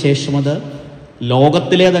 1950-കൾക്ക് ശേഷം അത്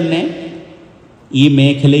ലോകത്തിലെ തന്നെ ഈ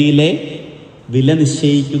മേഖലയിലെ വില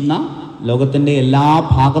നിശ്ചയിക്കുന്ന, ലോകത്തിൻ്റെ എല്ലാ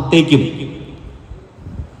ഭാഗത്തേക്കും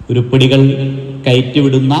ഉരുപ്പടികൾ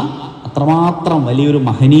കയറ്റിവിടുന്ന അത്രമാത്രം വലിയൊരു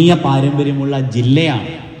മഹനീയ പാരമ്പര്യമുള്ള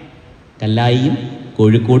ജില്ലയാണ് കല്ലായിയും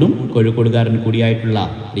കോഴിക്കോടും. കോഴിക്കോടുകാരൻ കൂടിയായിട്ടുള്ള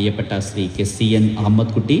പ്രിയപ്പെട്ട ശ്രീ KCN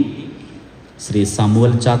അഹമ്മദ് കുട്ടി, ശ്രീ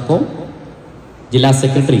സാമുവൽ ചാക്കോ, ജില്ലാ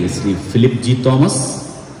secretary Shri Philip G. Thomas,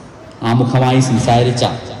 ആമുഖമായി സംസാരിച്ച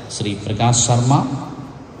ശ്രീ പ്രകാശ് ശർമ്മ,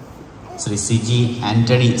 ശ്രീ CG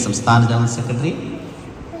ആന്റണി സംസ്ഥാന ജനറൽ സെക്രട്ടറി,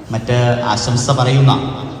 മറ്റ് ആശംസ പറയുന്ന,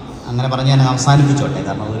 അങ്ങനെ പറഞ്ഞ് ഞാൻ അവസാനിപ്പിച്ചോട്ടെ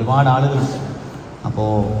കാരണം ഒരുപാട് ആളുകളുണ്ട്.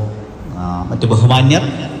 അപ്പോൾ മറ്റ് ബഹുമാന്യർ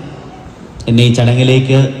എന്നെ ഈ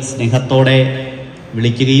ചടങ്ങിലേക്ക് സ്നേഹത്തോടെ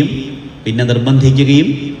വിളിക്കുകയും പിന്നെ നിർബന്ധിക്കുകയും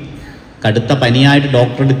കടുത്ത പനിയായിട്ട്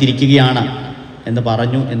ഡോക്ടറെ അടുത്തിരിക്കുകയാണ് എന്ന്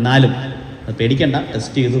പറഞ്ഞു. എന്നാലും അത് പേടിക്കണ്ട,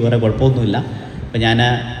 ടെസ്റ്റ് ചെയ്തു, വേറെ കുഴപ്പമൊന്നുമില്ല. അപ്പം ഞാൻ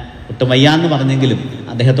ഒട്ടും വയ്യാന്ന് പറഞ്ഞെങ്കിലും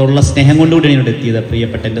അദ്ദേഹത്തോടുള്ള സ്നേഹം കൊണ്ടുകൂടി എന്നോട് എത്തിയത്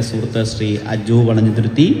പ്രിയപ്പെട്ട എൻ്റെ സുഹൃത്ത് ശ്രീ അജു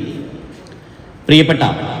വളഞ്ഞുതുരുത്തി, പ്രിയപ്പെട്ട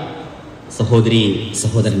സഹോദരി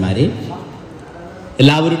സഹോദരന്മാരെ,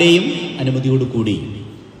 എല്ലാവരുടെയും അനുമതിയോടുകൂടി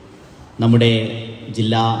നമ്മുടെ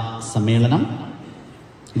ജില്ലാ സമ്മേളനം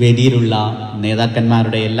വേദിയിലുള്ള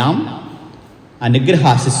നേതാക്കന്മാരുടെ എല്ലാം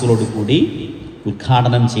അനുഗ്രഹാശിസ്സുകളോടുകൂടി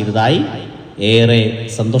ഉദ്ഘാടനം ചെയ്തതായി ഏറെ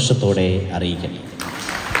സന്തോഷത്തോടെ അറിയിക്കുന്നു.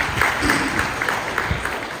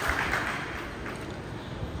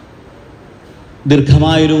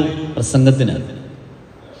 ദീർഘമായൊരു പ്രസംഗത്തിന്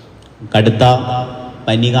കടുത്ത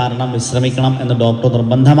പനി കാരണം വിശ്രമിക്കണം എന്ന് ഡോക്ടർ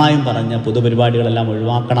നിർബന്ധമായും പറഞ്ഞ് പൊതുപരിപാടികളെല്ലാം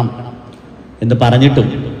ഒഴിവാക്കണം എന്ന് പറഞ്ഞിട്ടും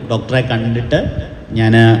ഡോക്ടറെ കണ്ടിട്ട്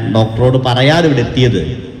ഞാൻ ഡോക്ടറോട് പറയാതെ ഇവിടെ എത്തിയത്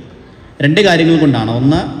രണ്ട് കാര്യങ്ങൾ കൊണ്ടാണ്.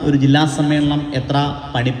 ഒന്ന്, ഒരു ജില്ലാ സമ്മേളനം എത്ര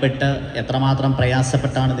പണിപ്പെട്ട് എത്രമാത്രം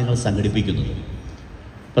പ്രയാസപ്പെട്ടാണ് നിങ്ങൾ സംഘടിപ്പിക്കുന്നത്.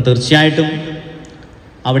 അപ്പോൾ തീർച്ചയായിട്ടും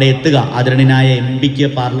അവിടെ എത്തുക, ആദരണീയനായ MP-ക്ക്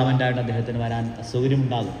പാർലമെൻറ്റായിട്ട് അദ്ദേഹത്തിന് വരാൻ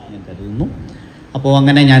അസൗകര്യമുണ്ടാകും ഞാൻ കരുതുന്നു. അപ്പോൾ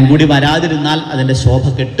അങ്ങനെ ഞാൻ കൂടി വരാതിരുന്നാൽ അതിൻ്റെ ശോഭ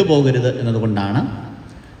കെട്ടുപോകരുത് എന്നതുകൊണ്ടാണ്.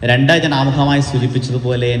 രണ്ട്, ഞാൻ ആമുഖമായി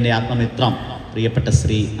സൂചിപ്പിച്ചതുപോലെ എൻ്റെ ആത്മമിത്രം പ്രിയപ്പെട്ട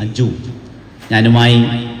ശ്രീ അജു ഞാനുമായി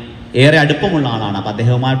ഏറെ അടുപ്പമുള്ള ആളാണ്. അപ്പോൾ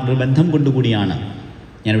അദ്ദേഹവുമായിട്ടൊരു ബന്ധം കൊണ്ടുകൂടിയാണ്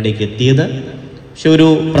ഞാനിവിടേക്ക് എത്തിയത്. പക്ഷെ ഒരു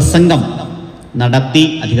പ്രസംഗം നടത്തി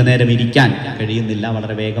അധിക നേരം ഇരിക്കാൻ കഴിയുന്നില്ല.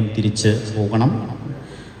 വളരെ വേഗം തിരിച്ച് പോകണം.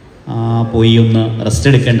 പോയി ഒന്ന് റെസ്റ്റ്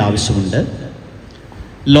എടുക്കേണ്ട ആവശ്യമുണ്ട്.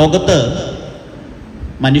 ലോകത്ത്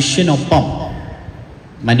മനുഷ്യനൊപ്പം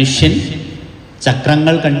മനുഷ്യൻ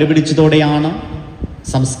ചക്രങ്ങൾ കണ്ടുപിടിച്ചതോടെയാണ്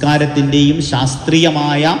സംസ്കാരത്തിൻ്റെയും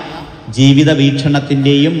ശാസ്ത്രീയമായ ജീവിത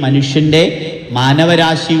വീക്ഷണത്തിൻ്റെയും മനുഷ്യൻ്റെ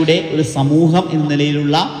മാനവരാശിയുടെ ഒരു സമൂഹം എന്ന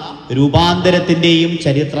നിലയിലുള്ള രൂപാന്തരത്തിൻ്റെയും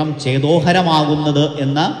ചരിത്രം ചേതോഹരമാകുന്നത്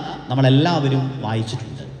എന്ന് നമ്മളെല്ലാവരും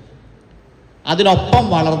വായിച്ചിട്ടുണ്ട്. അതിനൊപ്പം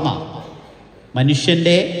വളർന്ന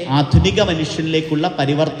മനുഷ്യൻ്റെ ആധുനിക മനുഷ്യനിലേക്കുള്ള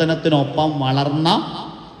പരിവർത്തനത്തിനൊപ്പം വളർന്ന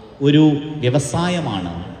ഒരു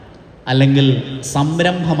വ്യവസായമാണ്, അല്ലെങ്കിൽ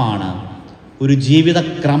സംരംഭമാണ്, ഒരു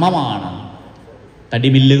ജീവിതക്രമമാണ്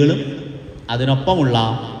തടിമില്ലുകളും അതിനൊപ്പമുള്ള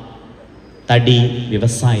തടി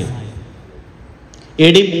വ്യവസായം.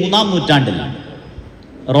 AD 3-ാം നൂറ്റാണ്ടിൽ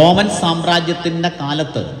റോമൻ സാമ്രാജ്യത്തിൻ്റെ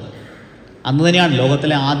കാലത്ത്, അന്ന് തന്നെയാണ്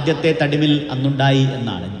ലോകത്തിലെ ആദ്യത്തെ തടിമിൽ അന്നുണ്ടായി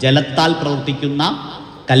എന്നാണ്. ജലത്താൽ പ്രവർത്തിക്കുന്ന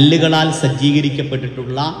കല്ലുകളാൽ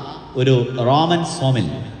സജ്ജീകരിക്കപ്പെട്ടിട്ടുള്ള ഒരു റോമൻ സോമിൽ,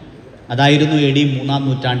 അതായിരുന്നു AD 3-ാം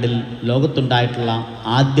നൂറ്റാണ്ടിൽ ലോകത്തുണ്ടായിട്ടുള്ള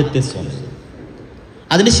ആദ്യത്തെ സോമിൽ.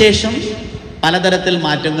 അതിനുശേഷം പലതരത്തിൽ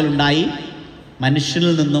മാറ്റങ്ങളുണ്ടായി.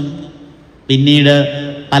 മനുഷ്യനിൽ നിന്നും പിന്നീട്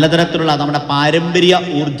പലതരത്തിലുള്ള നമ്മുടെ പാരമ്പര്യ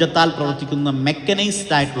ഊർജത്താൽ പ്രവർത്തിക്കുന്ന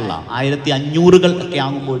മെക്കനൈസ്ഡ് ആയിട്ടുള്ള 1500-കൾ ഒക്കെ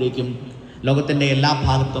ആകുമ്പോഴേക്കും ലോകത്തിൻ്റെ എല്ലാ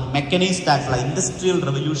ഭാഗത്തും മെക്കനൈസ്ഡ് ആയിട്ടുള്ള ഇൻഡസ്ട്രിയൽ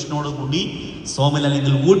റെവല്യൂഷനോട് കൂടി സോമിൽ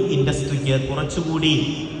അല്ലെങ്കിൽ വുഡ് ഇൻഡസ്ട്രിക്ക് കുറച്ചുകൂടി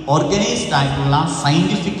ഓർഗനൈസ്ഡ് ആയിട്ടുള്ള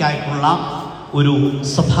സയൻറ്റിഫിക് ആയിട്ടുള്ള ഒരു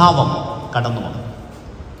സ്വഭാവം കടന്നു വന്നു.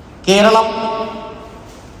 കേരളം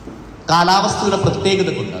കാലാവസ്ഥയുടെ പ്രത്യേകത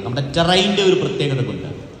കൊണ്ട്, നമ്മുടെ ടെറൈൻ്റെ ഒരു പ്രത്യേകത കൊണ്ട്,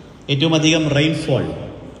 ഏറ്റവും അധികം റെയിൻഫോൾ,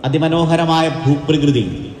 അതിമനോഹരമായ ഭൂപ്രകൃതി,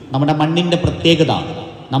 നമ്മുടെ മണ്ണിൻ്റെ പ്രത്യേകത,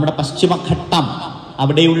 നമ്മുടെ പശ്ചിമഘട്ടം,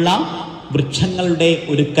 അവിടെയുള്ള വൃക്ഷങ്ങളുടെ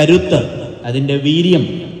ഒരു കരുത്ത്, അതിൻ്റെ വീര്യം,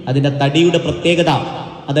 അതിൻ്റെ തടിയുടെ പ്രത്യേകത,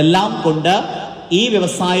 അതെല്ലാം കൊണ്ട് ഈ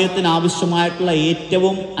വ്യവസായത്തിന് ആവശ്യമായിട്ടുള്ള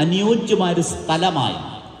ഏറ്റവും അനുയോജ്യമായ ഒരു സ്ഥലമായി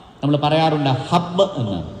നമ്മൾ പറയാറുണ്ട് ഹബ്ബ്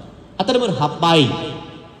എന്ന്. അത്തരമൊരു ഹബ്ബായി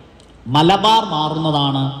മലബാർ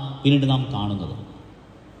മാറുന്നതാണ് പിന്നീട് നാം കാണുന്നത്.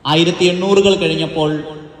 1800-കൾ കഴിഞ്ഞപ്പോൾ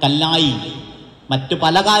കല്ലായി മറ്റു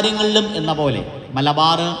പല കാര്യങ്ങളിലും എന്ന പോലെ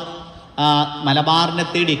മലബാറിനെ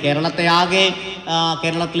തേടി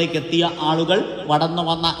കേരളത്തിലേക്ക് എത്തിയ ആളുകൾ, വടന്നു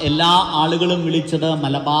വന്ന എല്ലാ ആളുകളും വിളിച്ചത്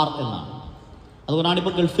മലബാർ എന്നാണ്. അതുകൊണ്ടാണ്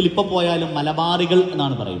ഇപ്പോൾ ഗൾഫിൽ ഇപ്പോൾ പോയാലും മലബാറികൾ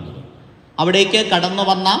എന്നാണ് പറയുന്നത്. അവിടേക്ക് കടന്നു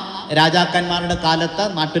വന്ന രാജാക്കന്മാരുടെ കാലത്ത്,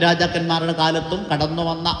 നാട്ടുരാജാക്കന്മാരുടെ കാലത്തും കടന്നു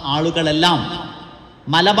വന്ന ആളുകളെല്ലാം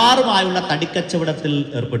മലബാറുമായുള്ള തടിക്കച്ചവടത്തിൽ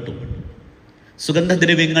ഏർപ്പെട്ടു.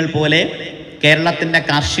 സുഗന്ധദ്രവ്യങ്ങൾ പോലെ, കേരളത്തിൻ്റെ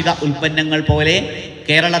കാർഷിക ഉൽപ്പന്നങ്ങൾ പോലെ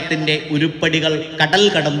കേരളത്തിൻ്റെ ഉരുപ്പടികൾ കടൽ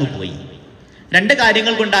കടന്നുപോയി. 2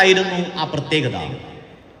 കാര്യങ്ങൾ കൊണ്ടായിരുന്നു ആ പ്രത്യേകത.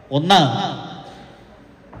 ഒന്ന്,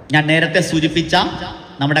 ഞാൻ നേരത്തെ സൂചിപ്പിച്ച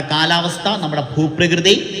നമ്മുടെ കാലാവസ്ഥ, നമ്മുടെ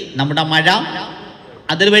ഭൂപ്രകൃതി, നമ്മുടെ മഴ,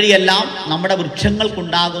 അതുവഴിയെല്ലാം നമ്മുടെ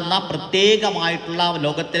വൃക്ഷങ്ങൾക്കുണ്ടാകുന്ന പ്രത്യേകമായിട്ടുള്ള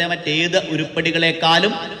ലോകത്തിലെ മറ്റേത്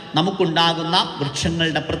ഉരുപ്പടികളെക്കാളും നമുക്കുണ്ടാകുന്ന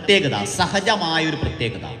വൃക്ഷങ്ങളുടെ പ്രത്യേകത, സഹജമായൊരു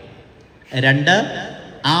പ്രത്യേകത. 2,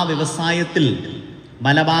 ആ വ്യവസായത്തിൽ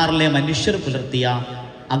മലബാറിലെ മനുഷ്യർ പുലർത്തിയ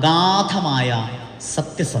അഗാധമായ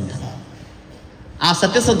സത്യസന്ധത. ആ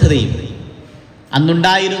സത്യസന്ധതയും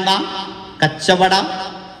അന്നുണ്ടായിരുന്ന കച്ചവട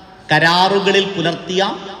കരാറുകളിൽ പുലർത്തിയ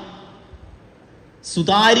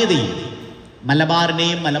സുതാര്യതയും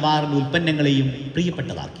മലബാറിനെയും മലബാറിൻ്റെ ഉൽപ്പന്നങ്ങളെയും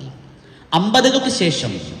പ്രിയപ്പെട്ടതാക്കി. 50-കൾക്ക്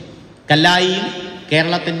ശേഷം കല്ലായിയും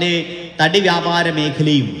കേരളത്തിൻ്റെ തടി വ്യാപാര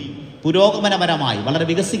മേഖലയും പുരോഗമനപരമായി വളരെ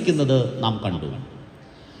വികസിക്കുന്നത് നാം കണ്ടു.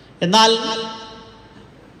 എന്നാൽ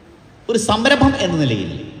ഒരു സംരംഭം എന്ന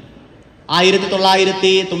നിലയിൽ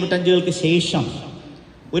 1995-കൾക്ക് ശേഷം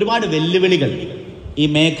ഒരുപാട് വെല്ലുവിളികൾ ഈ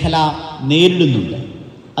മേഖല നേരിടുന്നുണ്ട്.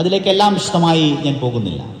 അതിലേക്കെല്ലാം വിശദമായി ഞാൻ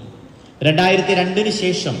പോകുന്നില്ല. 2002-ന്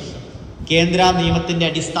ശേഷം കേന്ദ്ര നിയമത്തിൻ്റെ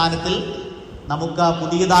അടിസ്ഥാനത്തിൽ നമുക്ക്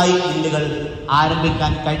പുതിയതായി മില്ലുകൾ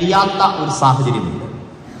ആരംഭിക്കാൻ കഴിയാത്ത ഒരു സാഹചര്യമുണ്ട്.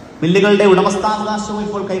 മില്ലുകളുടെ ഉടമസ്ഥാവകാശവും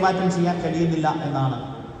ഇപ്പോൾ കൈമാറ്റം ചെയ്യാൻ കഴിയുന്നില്ല എന്നാണ്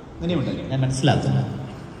ഇങ്ങനെയുണ്ട് ഞാൻ മനസ്സിലാക്കുന്നത്.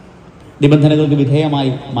 നിബന്ധനകൾക്ക്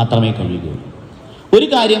വിധേയമായി മാത്രമേ കഴിയുകയുള്ളൂ. ഒരു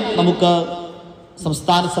കാര്യം നമുക്ക്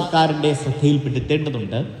സംസ്ഥാന സർക്കാരിൻ്റെ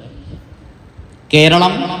ശ്രദ്ധയിൽപ്പെടുത്തേണ്ടതുണ്ട്.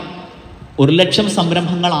 കേരളം 1,00,000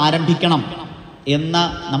 സംരംഭങ്ങൾ ആരംഭിക്കണം എന്ന്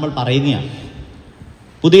നമ്മൾ പറയുകയാണ്.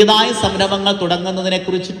 പുതിയതായ സംരംഭങ്ങൾ തുടങ്ങുന്നതിനെ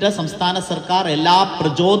കുറിച്ചിട്ട് സംസ്ഥാന സർക്കാർ എല്ലാ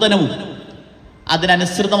പ്രചോദനവും,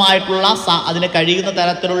 അതിനനുസൃതമായിട്ടുള്ള അതിന് കഴിയുന്ന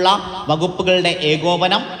തരത്തിലുള്ള വകുപ്പുകളുടെ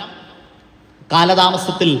ഏകോപനം,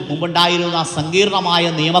 കാലതാമസത്തിൽ മുമ്പുണ്ടായിരുന്ന സങ്കീർണമായ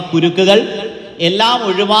നിയമക്കുരുക്കുകൾ എല്ലാം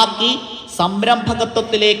ഒഴിവാക്കി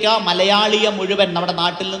സംരംഭകത്വത്തിലേക്ക് മലയാളിയെ മുഴുവൻ, നമ്മുടെ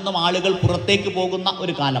നാട്ടിൽ നിന്നും ആളുകൾ പുറത്തേക്ക് പോകുന്ന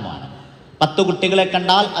ഒരു കാലമാണ്. 10 കുട്ടികളെ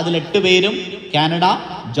കണ്ടാൽ അതിൽ 8 പേരും കാനഡ,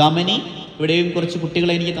 ജർമ്മനി, ഇവിടെയും കുറച്ച്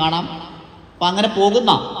കുട്ടികളെ എനിക്ക് കാണാം, അപ്പം അങ്ങനെ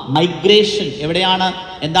പോകുന്ന മൈഗ്രേഷൻ എവിടെയാണ്,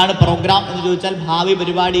 എന്താണ് പ്രോഗ്രാം എന്ന് ചോദിച്ചാൽ, ഭാവി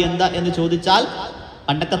പരിപാടി എന്താ എന്ന് ചോദിച്ചാൽ,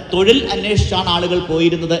 പണ്ടൊക്കെ തൊഴിൽ അന്വേഷിച്ചാണ് ആളുകൾ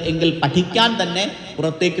പോയിരുന്നത് എങ്കിൽ പഠിക്കാൻ തന്നെ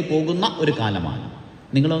പുറത്തേക്ക് പോകുന്ന ഒരു കാലമാണ്.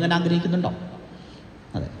 നിങ്ങളും അങ്ങനെ ആഗ്രഹിക്കുന്നുണ്ടോ?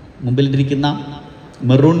 അതെ, മുമ്പിലിരിക്കുന്ന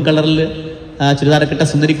മെറൂൺ കളറിൽ ചുരിദാരക്കിട്ട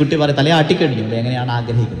സുന്ദരി കുട്ടി പറയും തലയാട്ടിക്കഴിഞ്ഞു എങ്ങനെയാണ്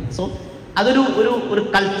ആഗ്രഹിക്കുന്നത്. സോ അതൊരു ഒരു ഒരു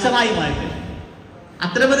കൾച്ചറായി മാറി.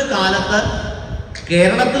 അത്തരമൊരു കാലത്ത്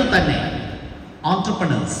കേരളത്തിൽ തന്നെ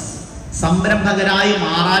ഓൺട്രപ്രണേഴ്സ്, സംരംഭകരായി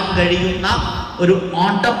മാറാൻ കഴിയുന്ന ഒരു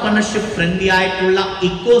ഓൺട്രപ്രണർഷിപ്പ് ഫ്രണ്ട്ലി ആയിട്ടുള്ള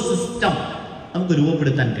ഇക്കോ സിസ്റ്റം നമുക്ക്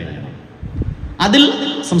രൂപപ്പെടുത്താൻ കഴിയണം. അതിൽ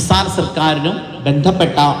സംസ്ഥാന സർക്കാരിനും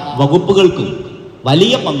ബന്ധപ്പെട്ട വകുപ്പുകൾക്കും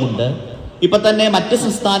വലിയ പങ്കുണ്ട്. ഇപ്പൊ തന്നെ മറ്റ്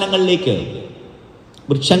സംസ്ഥാനങ്ങളിലേക്ക്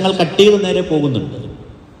വൃക്ഷങ്ങൾ കട്ട് ചെയ്ത് നേരെ പോകുന്നുണ്ട്.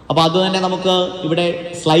 അപ്പോൾ അത് തന്നെ നമുക്ക് ഇവിടെ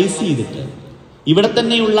സ്ലൈസ് ചെയ്തിട്ട് ഇവിടെ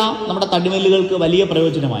തന്നെയുള്ള നമ്മുടെ തടിമല്ലുകൾക്ക് വലിയ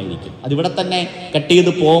പ്രയോജനമായിരിക്കും. അതിവിടെ തന്നെ കട്ട്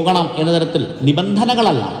ചെയ്ത് പോകണം എന്ന തരത്തിൽ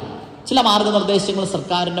നിബന്ധനകളല്ല, ചില മാർഗനിർദ്ദേശങ്ങൾ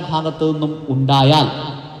സർക്കാരിൻ്റെ ഭാഗത്തു നിന്നും ഉണ്ടായാൽ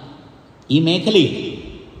ഈ മേഖലയിൽ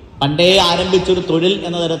പണ്ടേ ആരംഭിച്ചൊരു തൊഴിൽ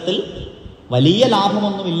എന്ന തരത്തിൽ വലിയ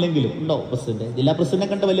ലാഭമൊന്നും ഇല്ലെങ്കിലും ഉണ്ടോ? പ്രസിഡന്റ്, ജില്ലാ പ്രസിഡന്റിനെ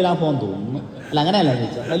കണ്ട് വലിയ ലാഭമെന്ന് തോന്നുന്നു. അല്ല, അങ്ങനെയല്ല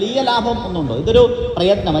ചോദിച്ചാൽ വലിയ ലാഭം ഒന്നുണ്ടോ? ഇതൊരു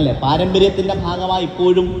പ്രയത്നമല്ലേ, പാരമ്പര്യത്തിൻ്റെ ഭാഗമായി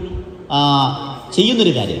ഇപ്പോഴും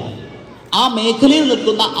ചെയ്യുന്നൊരു കാര്യമാണ്. ആ മേഖലയിൽ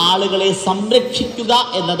നിൽക്കുന്ന ആളുകളെ സംരക്ഷിക്കുക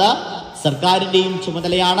എന്നത് സർക്കാരിൻ്റെയും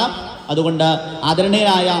ചുമതലയാണ്. അതുകൊണ്ട്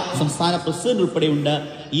ആദരണീയനായ സംസ്ഥാന പ്രസിഡന്റ് ഉൾപ്പെടെയുണ്ട്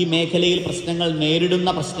ഈ മേഖലയിൽ പ്രശ്നങ്ങൾ നേരിടുന്ന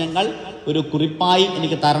പ്രശ്നങ്ങൾ ഒരു കുറിപ്പായി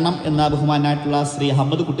എനിക്ക് തരണം എന്ന ബഹുമാനായിട്ടുള്ള ശ്രീ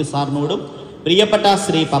അഹമ്മദ് കുട്ടി സാറിനോടും പ്രിയപ്പെട്ട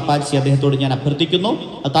ശ്രീ പാപ്പാച്ചി അദ്ദേഹത്തോട് ഞാൻ അഭ്യർത്ഥിക്കുന്നു.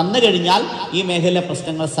 അത് തന്നു കഴിഞ്ഞാൽ ഈ മേഖലയിലെ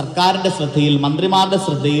പ്രശ്നങ്ങൾ സർക്കാരിന്റെ ശ്രദ്ധയിൽ, മന്ത്രിമാരുടെ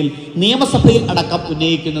ശ്രദ്ധയിൽ, നിയമസഭയിൽ അടക്കം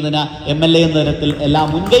ഉന്നയിക്കുന്നതിന് MLA എന്ന തരത്തിൽ എല്ലാ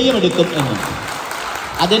മുൻകൈയും എടുക്കും എന്നും,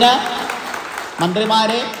 അതിന്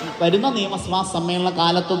മന്ത്രിമാരെ വരുന്ന നിയമസഭാ സമ്മേളന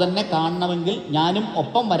കാലത്ത് തന്നെ കാണണമെങ്കിൽ ഞാനും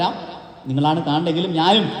ഒപ്പം വരാം. നിങ്ങളാണ് കാണണമെങ്കിലും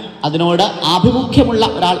ഞാനും അതിനോട് ആഭിമുഖ്യമുള്ള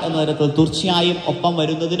ഒരാൾ എന്ന തരത്തിൽ തീർച്ചയായും ഒപ്പം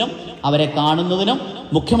വരുന്നതിനും അവരെ കാണുന്നതിനും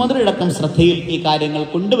മുഖ്യമന്ത്രിയടക്കം ശ്രദ്ധയിൽ ഈ കാര്യങ്ങൾ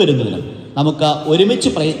കൊണ്ടുവരുന്നതിനും നമുക്ക് ഒരുമിച്ച്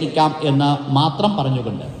പ്രയത്നിക്കാം എന്ന് മാത്രം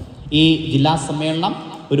പറഞ്ഞുകൊണ്ട് ഈ ജില്ലാ സമ്മേളനം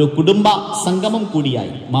ഒരു കുടുംബ സംഗമം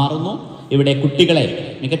കൂടിയായി മാറുന്നു. ഇവിടെ കുട്ടികളെ,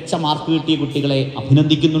 മികച്ച മാർക്ക് കിട്ടിയ കുട്ടികളെ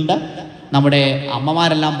അഭിനന്ദിക്കുന്നുണ്ട്. നമ്മുടെ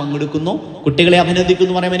അമ്മമാരെല്ലാം പങ്കെടുക്കുന്നു. കുട്ടികളെ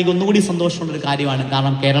അഭിനന്ദിക്കുന്നു പറയുമ്പോൾ എനിക്ക് ഒന്നുകൂടി സന്തോഷമുള്ളൊരു കാര്യമാണ്.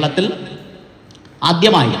 കാരണം കേരളത്തിൽ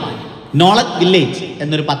ആദ്യമായി നോളജ് വില്ലേജ്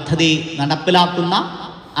എന്നൊരു പദ്ധതി നടപ്പിലാക്കുന്ന,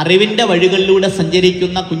 അറിവിൻ്റെ വഴികളിലൂടെ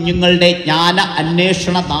സഞ്ചരിക്കുന്ന കുഞ്ഞുങ്ങളുടെ ജ്ഞാന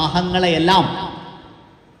അന്വേഷണ ദാഹങ്ങളെയെല്ലാം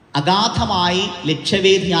അഗാധമായി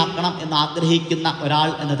ലക്ഷ്യവേദിയാക്കണം എന്ന് ആഗ്രഹിക്കുന്ന ഒരാൾ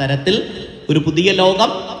എന്ന തരത്തിൽ ഒരു പുതിയ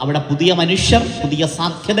ലോകം, അവിടെ പുതിയ മനുഷ്യർ, പുതിയ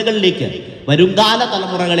സാധ്യതകളിലേക്ക് വരുംകാല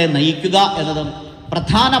തലമുറകളെ നയിക്കുക എന്നതും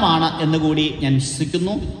പ്രധാനമാണ് എന്നുകൂടി ഞാൻ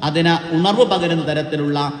വിശ്വസിക്കുന്നു. അതിന് ഉണർവ് പകരുന്ന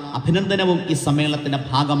തരത്തിലുള്ള അഭിനന്ദനവും ഈ സമ്മേളനത്തിന്റെ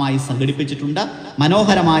ഭാഗമായി സംഘടിപ്പിച്ചിട്ടുണ്ട്.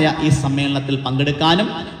 മനോഹരമായ ഈ സമ്മേളനത്തിൽ പങ്കെടുക്കാനും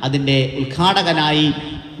അതിൻ്റെ ഉദ്ഘാടകനായി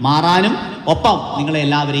മാറാനും ഒപ്പം നിങ്ങളെ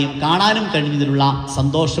എല്ലാവരെയും കാണാനും കഴിഞ്ഞതിലുള്ള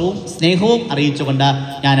സന്തോഷവും സ്നേഹവും അറിയിച്ചുകൊണ്ട്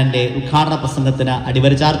ഞാൻ എൻ്റെ ഉദ്ഘാടന പ്രസംഗത്തിന്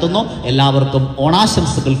അടിവര ചാർത്തുന്നു. എല്ലാവർക്കും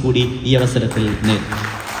ഓണാശംസകൾ കൂടി ഈ അവസരത്തിൽ നേരുന്നു.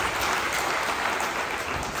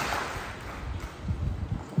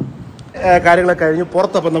 കാര്യങ്ങളൊക്കെ കഴിഞ്ഞു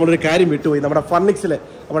പുറത്തപ്പം നമ്മളൊരു കാര്യം വിട്ടുപോയി. നമ്മുടെ ഫർണിക്സിലെ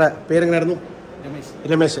നമ്മുടെ പേരെങ്ങനെയായിരുന്നു?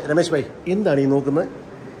 രമേശ് ഭായി, എന്താണ് ഈ നോക്കുന്നത്?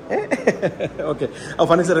 ഓക്കെ, അപ്പോൾ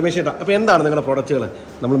ഫർണിക്സ് രമേശ് ചേട്ടാ, അപ്പോൾ എന്താണ് നിങ്ങളുടെ പ്രോഡക്റ്റുകൾ?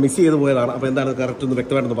 നമ്മൾ മിസ് ചെയ്ത് പോയതാണ്. അപ്പോൾ എന്താണ് കറക്റ്റ് ഒന്ന്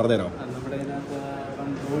വ്യക്തമായിട്ടൊന്ന് പറഞ്ഞുതരാം.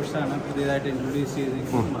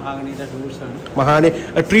 Mahogany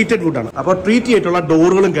treated വുഡാണ്. അപ്പോൾ ട്രീറ്റ് ചെയ്തിട്ടുള്ള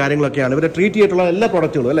ഡോറുകളും കാര്യങ്ങളൊക്കെയാണ് ഇവരെ ട്രീറ്റ് ചെയ്തിട്ടുള്ള എല്ലാ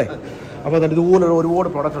പ്രോഡക്റ്റുകളും അല്ലേ? അപ്പോൾ അതുകൊണ്ട് ഇതുപോലെ ഒരുപാട്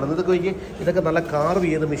പ്രോഡക്റ്റ് ഉണ്ട്. ഇതൊക്കെ നല്ല കാർവ്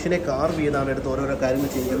ചെയ്ത് മെഷീനെ കാർവ് ചെയ്താണ് എടുത്ത് ഓരോരോ കാര്യങ്ങൾ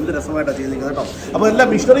ചെയ്യുന്നത്. എന്ത് രസമായിട്ടാണ് ചെയ്തിരിക്കുന്നത് കേട്ടോ. അപ്പോൾ എല്ലാ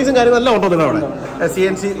മിഷനറീസും കാര്യങ്ങളും എല്ലാം ഉണ്ടോ നിങ്ങളുടെ അവിടെ?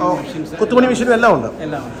 CNC കൊത്തുപണി മെഷീനും എല്ലാം ഉണ്ട്.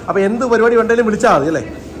 അപ്പോൾ എന്ത് പരിപാടി വേണ്ടേലും വിളിച്ചാൽ മതി അല്ലേ?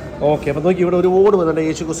 ഓക്കെ, അപ്പോൾ നോക്കി ഇവിടെ ഒരുപാട് വന്നിട്ടുണ്ട്.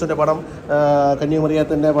 യേശു ക്രിസ്തുവിൻ്റെ പടം,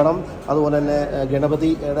 കന്യാമറിയത്തിൻ്റെ പടം, അതുപോലെ തന്നെ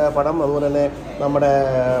ഗണപതിയുടെ പടം, അതുപോലെ തന്നെ നമ്മുടെ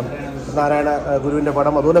നാരായണ ഗുരുവിൻ്റെ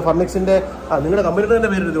പടം, അതുപോലെ ഫർണിക്സിൻ്റെ നിങ്ങളുടെ കമ്പനിയുടെ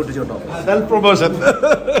തന്നെ പേര് ഒട്ടിച്ചുണ്ടോ? സെൽഫ് പ്രൊമോഷൻ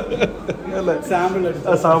അല്ലേ?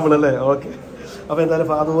 സാമ്പിൾ അല്ലേ? ഓക്കെ, അപ്പോൾ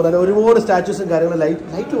എന്തായാലും അതുപോലെ തന്നെ ഒരുപാട് സ്റ്റാച്യൂസും കാര്യങ്ങളും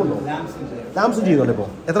ലൈറ്റും ഉണ്ടോ? ലാംസും ചെയ്യുന്നുണ്ട്. ഇപ്പോൾ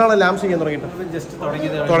എത്ര ആളെ ലാംസ് ചെയ്യാൻ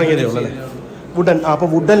തുടങ്ങിയതേ ഉള്ളൂ അല്ലേ? വുഡൻ. അപ്പോൾ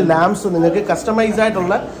വുഡൻ ലാംപ്സ് നിങ്ങൾക്ക് കസ്റ്റമൈസ്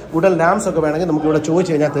ആയിട്ടുള്ള വുഡൻ ലാംപ്സ് ഒക്കെ വേണമെങ്കിൽ നമുക്ക് ഇവിടെ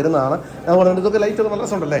ചോദിച്ചു കഴിഞ്ഞാൽ തരുന്നതാണ്. അതുപോലെ തന്നെ ഇതൊക്കെ ലൈറ്റൊക്കെ നല്ല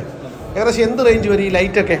രസമുണ്ടല്ലേ? ഏകദേശം എന്ത് റേഞ്ച് വരും ഈ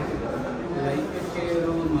ലൈറ്റൊക്കെ?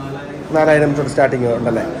 4000 തൊട്ട് സ്റ്റാർട്ടിങ്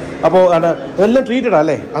ഉണ്ടല്ലേ? അപ്പോൾ എല്ലാം ട്രീറ്റഡ്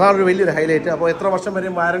അല്ലേ? അതാണ് ഒരു വലിയൊരു ഹൈലൈറ്റ്. അപ്പോൾ എത്ര വർഷം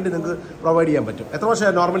വരെയും വാറണ്ടി നിങ്ങൾക്ക് പ്രൊവൈഡ് ചെയ്യാൻ പറ്റും? എത്ര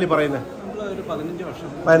വർഷമാണ് നോർമലി പറയുന്നത്?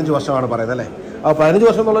 15 വർഷമാണ് പറയുന്നത് അല്ലേ? അപ്പോൾ 15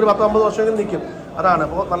 വർഷം എന്നുള്ളൊരു 10-50 വർഷമെങ്കിലും നിൽക്കും. അതാണ്.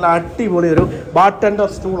 അപ്പോൾ നല്ല അടിപൊളി ഒരു ബാർട്ടൻഡർ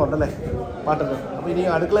സ്റ്റൂൾ ഉണ്ടല്ലേ? പാട്ടൊക്കെ. അപ്പോൾ ഇനി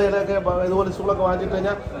അടുക്കളയിലൊക്കെ ഇതുപോലെ സ്റ്റൂളൊക്കെ വാങ്ങിച്ചിട്ട്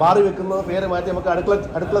കഴിഞ്ഞാൽ ബാറി വെക്കുന്നത് പേര് മാറ്റി നമുക്ക്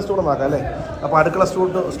അടുക്കള സ്റ്റൂളൊന്നാക്കാം അല്ലേ. അപ്പോൾ അടുക്കള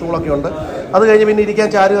സ്റ്റൂളൊക്കെ ഉണ്ട്. അത് കഴിഞ്ഞ് പിന്നെ ഇരിക്കാൻ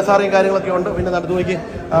ചാരു കസാറയും കാര്യങ്ങളൊക്കെ ഉണ്ട്. പിന്നെ നടുത്തുവയ്ക്ക്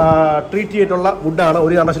ട്രീറ്റ് ചെയ്തിട്ടുള്ള വുഡാണ്.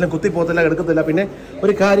 ഒരു കാരണവശാലും കുത്തിപ്പോകത്തില്ല, എടുക്കത്തില്ല. പിന്നെ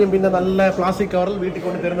ഒരു കാര്യം, പിന്നെ നല്ല പ്ലാസ്റ്റിക് കവറിൽ വീട്ടിൽ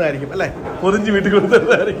കൊണ്ട് തരുന്നതായിരിക്കും അല്ലേ, പൊതിഞ്ച് വീട്ടിൽ കൊണ്ട്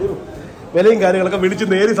തരുന്നതായിരിക്കും. വിലയും കാര്യങ്ങളൊക്കെ വിളിച്ച്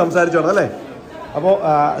നേരി സംസാരിച്ചോണം അല്ലേ. അപ്പോൾ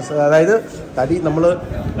അതായത്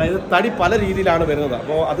തടി പല രീതിയിലാണ് വരുന്നത്.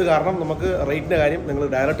 അപ്പോൾ അത് കാരണം നമുക്ക് റേറ്റിൻ്റെ കാര്യം നിങ്ങൾ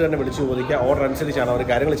ഡയറക്റ്റ് തന്നെ വിളിച്ച് ചോദിക്കുക. ഓർഡർ അനുസരിച്ചാണ് അവർ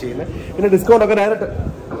കാര്യങ്ങൾ ചെയ്യുന്നത്. പിന്നെ ഡിസ്കൗണ്ട് ഒക്കെ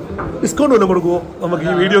ഡിസ്കൗണ്ട് വല്ലതും കൊടുക്കുമോ നമുക്ക്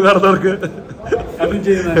ഈ വീഡിയോ കാണുന്നവർക്ക്?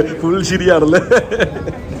 ഫുൾ ശരിയാണല്ലേ.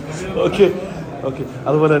 ഓക്കെ.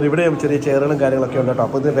 അതുപോലെ തന്നെ ഇവിടെയും ചെറിയ ചെയറുകളും കാര്യങ്ങളൊക്കെ ഉണ്ട് കേട്ടോ.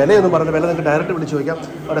 അപ്പോൾ ഇത് വിലയൊന്നും പറഞ്ഞാൽ വില നിങ്ങൾക്ക് ഡയറക്റ്റ് വിളിച്ച് ചോദിക്കാം.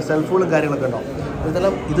 അവിടെ സെൽഫോണും കാര്യങ്ങളൊക്കെ ഉണ്ടാവും.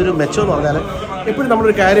 ഇതെല്ലാം ഇതൊരു മെച്ചം എന്ന് പറഞ്ഞാൽ എപ്പോഴും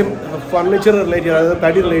നമ്മളൊരു കാര്യം ഫർണിച്ചർ റിലേറ്റ് ചെയ്യുക, അതായത്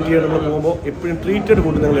തടി റിലേറ്റ് ചെയ്ത് നമ്മൾ പോകുമ്പോൾ എപ്പോഴും ട്രീറ്റഡ്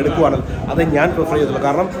ഫുഡ് നിങ്ങൾ എടുക്കുകയാണെങ്കിൽ അത് ഞാൻ പ്രിഫർ ചെയ്തിട്ടുള്ളൂ.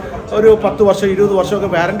 കാരണം ഒരു 10 വർഷം 20 വർഷമൊക്കെ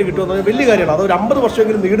വാറണ്ടി കിട്ടുമെന്ന് പറഞ്ഞാൽ വലിയ കാര്യമാണ്. അതൊരു 50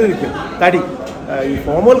 വർഷമെങ്കിലും നീണ്ടു നിൽക്കും തടി. ഈ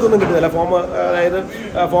ഫോമുകൾക്കൊന്നും കിട്ടുന്നില്ല. അതായത്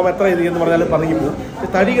ഫോം എത്ര ഇത് എന്ന് പറഞ്ഞാലും പറഞ്ഞു പോകും.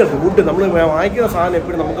 തടികൾക്ക് വുഡ് നമ്മൾ വാങ്ങിക്കുന്ന സാധനം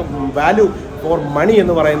എപ്പോഴും നമുക്ക് വാല്യൂ ഫോർ മണി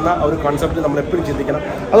എന്ന് പറയുന്ന ഒരു കോൺസെപ്റ്റ് നമ്മൾ എപ്പോഴും ചിന്തിക്കണം.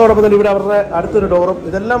 അതോടൊപ്പം തന്നെ ഇവിടെ അവരുടെ അടുത്തൊരു ഡോറും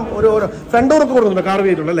ഇതെല്ലാം ഒരു ഫ്രണ്ട് ഡോറൊക്കെ കൊടുക്കുന്നുണ്ട്, കാർവ്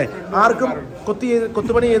ചെയ്തിട്ടുള്ള അല്ലേ. ആർക്കും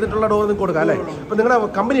കൊത്തുപണി ചെയ്തിട്ടുള്ള ഡോർ നിങ്ങൾക്ക് കൊടുക്കാം അല്ലേ. അപ്പോൾ നിങ്ങളുടെ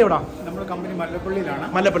കമ്പനി എവിടാ? നമ്മുടെ കമ്പനി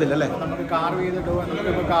മല്ലപ്പള്ളിയിൽ അല്ലേ. നമുക്ക് കാർവ് ചെയ്തിട്ട്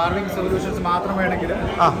നമുക്കിപ്പോൾ കാർവിംഗ് സൊല്യൂഷൻസ് മാത്രം വേണമെങ്കിൽ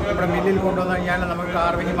നമ്മുടെ മില്ലിൽ കൊണ്ടുവന്നു കഴിഞ്ഞാൽ നമുക്ക്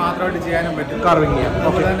കാർവിംഗ് മാത്രമായിട്ട് ചെയ്യാനും പറ്റും. കാർവിംഗ് ചെയ്യാം.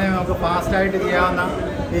 അതുപോലെ തന്നെ നമുക്ക് ഫാസ്റ്റായിട്ട് ചെയ്യാവുന്ന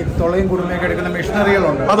ഈ തുളയും കുടുംബയൊക്കെ എടുക്കുന്ന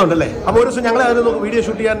മെഷീനറികളുണ്ട്. അതുണ്ടല്ലേ. അപ്പോൾ ഒരു ദിവസം ഞങ്ങളെ അതിന് വീഡിയോ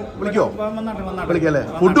ഷൂട്ട് ചെയ്യാൻ വിളിക്കുമോ? വിളിക്കല്ലേ.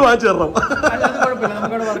 ഫുഡ് വാങ്ങിച്ചു തരണം.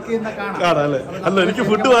 കാണാം അല്ലേ. അല്ല, എനിക്ക്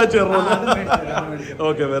ഫുഡ് വാങ്ങിച്ചു തരണം.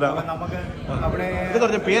 ഓക്കെ, വരാം.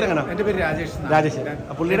 നമുക്ക് പേരെങ്ങനെ? എൻ്റെ പേര് രാജേഷ്.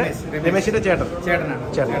 പുള്ളിയുടെ രമേശിന്റെ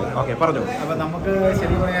ചേട്ടനാണ്. ഓക്കെ, പറഞ്ഞു. അപ്പൊ നമുക്ക്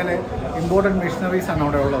ശരിക്കും പറഞ്ഞാൽ ഇമ്പോർട്ടന്റ് മെഷീനറീസ് ആണ്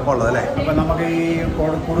അവിടെ ഉള്ളത് അല്ലേ. അപ്പൊ നമുക്ക് ഈ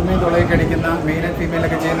കുടുംബയും തുളയൊക്കെ അടിക്കുന്ന മെയിൽ ആൻഡ് ഫീമെയിൽ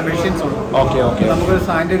ഒക്കെ ചെയ്യുന്ന മെഷീൻസ് ഉണ്ട്. ഓക്കെ. നമുക്ക്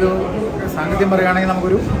സാങ്കേതികം പറയുകയാണെങ്കിൽ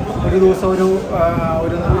നമുക്കൊരു ദിവസം ഒരു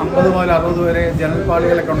 50 മുതൽ 60 വരെ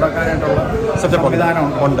ജനൽപ്പാളികളൊക്കെ ഉണ്ടാക്കാനായിട്ടുള്ള സംവിധാനം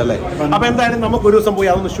ഉണ്ടല്ലേ. അപ്പോൾ എന്തായാലും നമുക്ക് ഒരു ദിവസം പോയി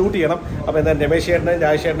അതൊന്ന് ഷൂട്ട് ചെയ്യണം. അപ്പോൾ എന്തായാലും രമേശ് ചേട്ടനെ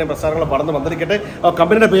രാജേഷ് ചേട്ടനെ പ്രസ്ഥാനങ്ങൾ പറഞ്ഞ് വന്നിരിക്കട്ടെ.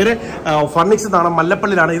 കമ്പനിയുടെ പേര് ഫർണിക്സ് എന്നാണ്,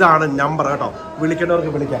 മല്ലപ്പള്ളിയിലാണ്. ഇതാണ് നമ്പർ കേട്ടോ,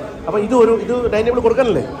 വിളിക്കേണ്ടവർക്ക് വിളിക്കാം. അപ്പോൾ ഇത് ഡൈനിങ് ടേബിൾ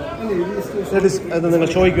കൊടുക്കാനല്ലേ നിങ്ങൾ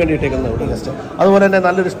ഷോയ്ക്ക് വേണ്ടിയിട്ടേക്കുന്നത് ജസ്റ്റ്. അതുപോലെ തന്നെ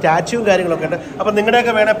നല്ലൊരു സ്റ്റാച്യൂവും കാര്യങ്ങളൊക്കെ ഉണ്ട്. അപ്പം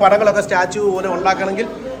നിങ്ങളുടെയൊക്കെ വേണേൽ പടങ്ങളൊക്കെ സ്റ്റാച്യൂ പോലെ ഉണ്ടാക്കണമെങ്കിൽ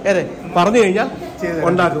പറഞ്ഞു കഴിഞ്ഞാൽ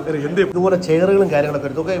ഉണ്ടാക്കും. ഇതുപോലെ ചെയറുകളും കാര്യങ്ങളൊക്കെ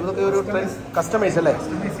എടുത്തു. ഇതൊക്കെ ഒരു കസ്റ്റമൈസ് അല്ലേ,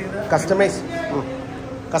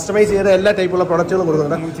 കസ്റ്റമൈസ് ചെയ്ത എല്ലാ ടൈപ്പുള്ള പ്രൊഡക്റ്റുകളും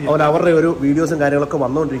കൊടുക്കുന്നുണ്ട്. അതുപോലെ അവരുടെ ഒരു വീഡിയോസും കാര്യങ്ങളൊക്കെ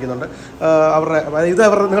വന്നുകൊണ്ടിരിക്കുന്നുണ്ട്. ഇത്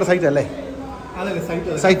നിങ്ങളുടെ സൈറ്റ് അല്ലേ?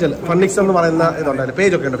 സൈറ്റിൽ ഫർണിക്സ് എന്ന് പറയുന്ന ഇതുണ്ട്,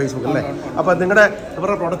 പേജൊക്കെ ഉണ്ട് ഫേസ്ബുക്കിൽ അല്ലേ. അപ്പോൾ ഇവരുടെ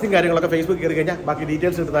പ്രൊഡക്റ്റും കാര്യങ്ങളൊക്കെ ഫേസ്ബുക്കിൽ കയറി കഴിഞ്ഞാൽ ബാക്കി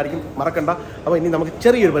ഡീറ്റെയിൽസ് കിട്ടുന്നതായിരിക്കും, മറക്കണ്ട. അപ്പോൾ ഇനി നമുക്ക്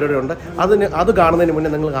ചെറിയൊരു പരിപാടി ഉണ്ട്. അത് കാണുന്നതിന്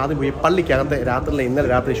മുന്നേ നിങ്ങൾ ആദ്യം പോയി പള്ളിക്കകത്തെ ഇന്നലെ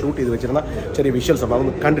രാത്രി ഷൂട്ട് ചെയ്ത് വെച്ചിരുന്ന ചെറിയ വിഷ്വൽസ് ഉണ്ട്,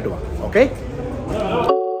 അതൊന്ന് കണ്ടിട്ട് പോകാം. ഓക്കെ.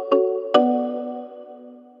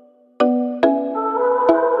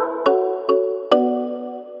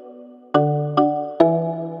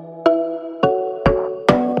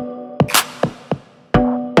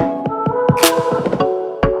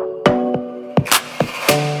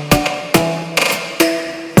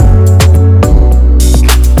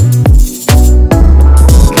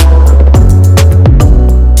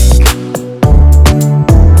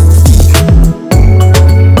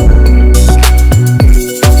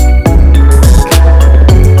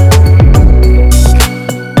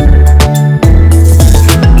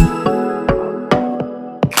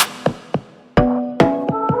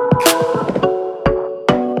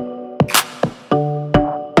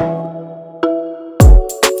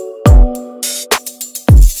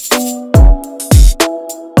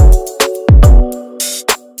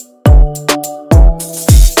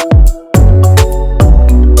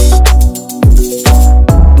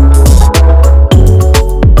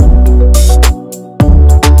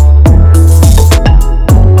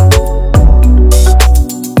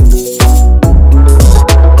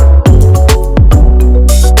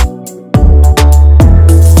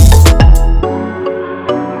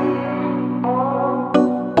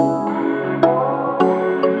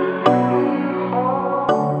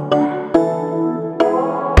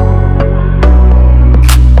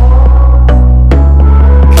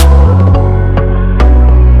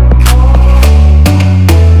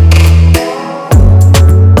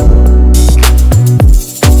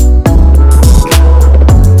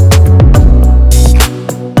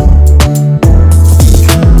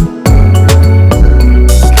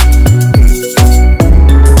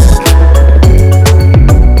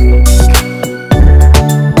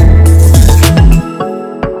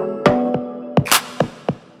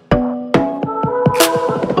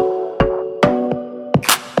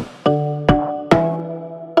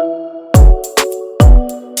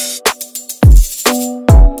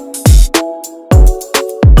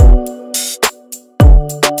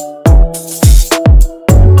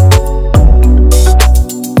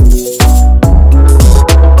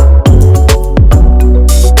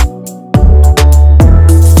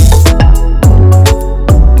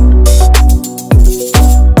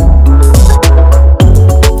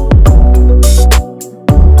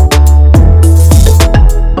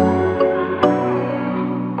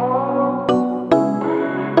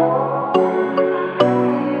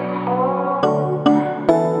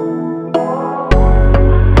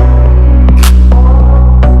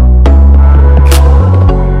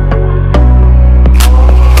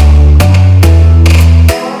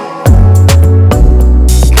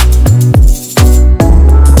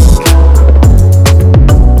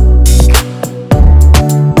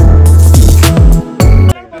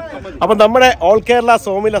 അപ്പം നമ്മുടെ ഓൾ കേരള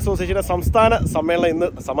സോമിൽ അസോസിയേഷൻ്റെ സംസ്ഥാന സമ്മേളനം ഇന്ന്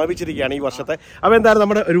സമാപിച്ചിരിക്കുകയാണ് ഈ വർഷത്തെ. അപ്പോൾ എന്തായാലും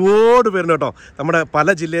നമ്മുടെ ഒരുപാട് പേരുണ്ട് കേട്ടോ. നമ്മുടെ പല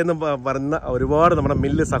ജില്ലയിൽ നിന്നും വരുന്ന ഒരുപാട് നമ്മുടെ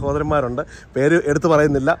മില്ല് സഹോദരന്മാരുണ്ട്, പേര് എടുത്തു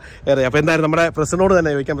പറയുന്നില്ല ഏറെ. അപ്പോൾ എന്തായാലും നമ്മുടെ പ്രസിഡന്റിനോട്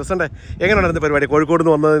തന്നെ ചോദിക്കാം. പ്രസിഡന്റ്, എങ്ങനെയുണ്ടായിരുന്നു പരിപാടി? കോഴിക്കോട്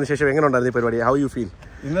നിന്ന് വന്നതിന് ശേഷം എങ്ങനെയുണ്ടായിരുന്നു ഈ പരിപാടി? How you feel?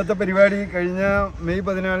 ഇന്നത്തെ പരിപാടി കഴിഞ്ഞ മെയ്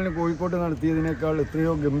 14 കോഴിക്കോട്ട് നടത്തിയതിനേക്കാൾ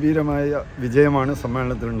എത്രയോ ഗംഭീരമായ വിജയമാണ്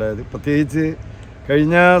സമ്മേളനത്തിലുണ്ടായത്. പ്രത്യേകിച്ച്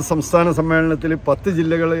കഴിഞ്ഞ സംസ്ഥാന സമ്മേളനത്തിൽ 10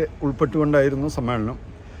 ജില്ലകളെ ഉൾപ്പെട്ടുകൊണ്ടായിരുന്നു സമ്മേളനം.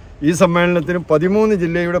 ഈ സമ്മേളനത്തിന് 13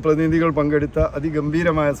 ജില്ലയുടെ പ്രതിനിധികൾ പങ്കെടുത്ത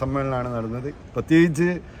അതിഗംഭീരമായ സമ്മേളനമാണ് നടന്നത്. പ്രത്യേകിച്ച്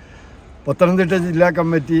പത്തനംതിട്ട ജില്ലാ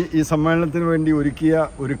കമ്മിറ്റി ഈ സമ്മേളനത്തിന് വേണ്ടി ഒരുക്കിയ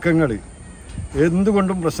ഒരുക്കങ്ങൾ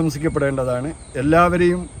എന്തുകൊണ്ടും പ്രശംസിക്കപ്പെടേണ്ടതാണ്.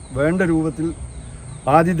 എല്ലാവരെയും വേണ്ട രൂപത്തിൽ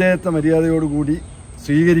ആതിഥേയത്വ മര്യാദയോടുകൂടി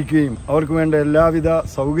സ്വീകരിക്കുകയും അവർക്ക് വേണ്ട എല്ലാവിധ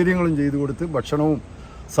സൗകര്യങ്ങളും ചെയ്തു കൊടുത്ത് ഭക്ഷണവും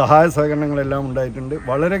സഹായ സഹകരണങ്ങളെല്ലാം ഉണ്ടായിട്ടുണ്ട്.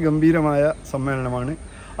 വളരെ ഗംഭീരമായ സമ്മേളനമാണ്.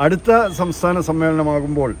 അടുത്ത സംസ്ഥാന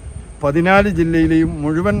സമ്മേളനമാകുമ്പോൾ 14 ജില്ലയിലെയും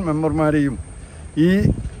മുഴുവൻ മെമ്പർമാരെയും ഈ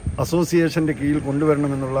അസോസിയേഷൻ്റെ കീഴിൽ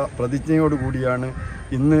കൊണ്ടുവരണമെന്നുള്ള പ്രതിജ്ഞയോടുകൂടിയാണ്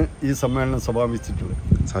ഇന്ന് ഈ സമ്മേളനം സമാപിച്ചിട്ടുള്ളത്.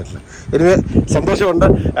 എനിക്ക് സന്തോഷമുണ്ട്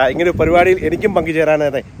ഇങ്ങനെ പരിപാടിയിൽ എനിക്കും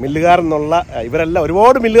പങ്കുചേരാനായത്. മില്ലുകാരെന്നുള്ള ഇവരെല്ലാം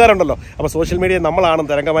ഒരുപാട് മില്ലുകാരുണ്ടല്ലോ. അപ്പോൾ സോഷ്യൽ മീഡിയ നമ്മളാണ്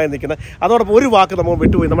തരംഗമായി നിൽക്കുന്നത്. അതോടൊപ്പം ഒരു വാക്ക് നമ്മൾ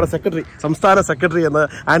വിട്ടുപോയി. നമ്മുടെ സെക്രട്ടറി, സംസ്ഥാന സെക്രട്ടറി എന്ന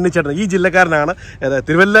ആന്റണി ചേട്ടൻ ഈ ജില്ലക്കാരനാണ്,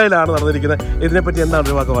 തിരുവല്ലയിലാണ് നടന്നിരിക്കുന്നത്. ഇതിനെപ്പറ്റി എന്താണ്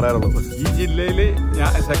ഒരു വാക്ക് പറയാനുള്ളത്? ഈ ജില്ലയിൽ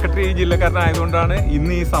സെക്രട്ടറി ഈ ജില്ലക്കാരനായതുകൊണ്ടാണ്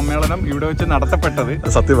ഇന്ന് ഈ സമ്മേളനം ഇവിടെ വെച്ച് നടത്തപ്പെട്ടത്.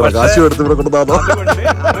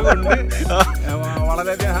 അതുകൊണ്ട്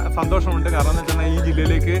വളരെയധികം സന്തോഷമുണ്ട്. കാരണം എന്ന് വെച്ചാൽ ഈ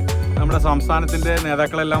ജില്ലയിലേക്ക് നമ്മുടെ സംസ്ഥാനത്തിന്റെ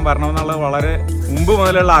നേതാക്കളെല്ലാം വരണമെന്നുള്ള വളരെ മുമ്പ്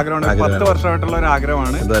മുതലുള്ള ആഗ്രഹമാണ്. 10 വർഷമായിട്ടുള്ള ഒരു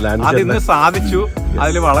ആഗ്രഹമാണ്. അത് ഇന്ന് സാധിച്ചു.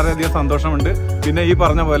 അതിൽ വളരെയധികം സന്തോഷമുണ്ട്. പിന്നെ ഈ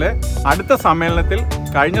പറഞ്ഞ പോലെ അടുത്ത സമ്മേളനത്തിൽ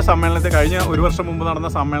കഴിഞ്ഞ ഒരു വർഷം മുമ്പ് നടന്ന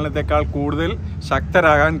സമ്മേളനത്തെക്കാൾ കൂടുതൽ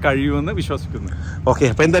ശക്തരാകാൻ കഴിയുമെന്ന് വിശ്വസിക്കുന്നു. ഓക്കെ,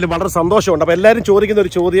 അപ്പോൾ എന്തായാലും വളരെ സന്തോഷമുണ്ട്. അപ്പോൾ എല്ലാവരും ചോദിക്കുന്ന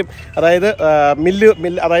ഒരു ചോദ്യം, അതായത്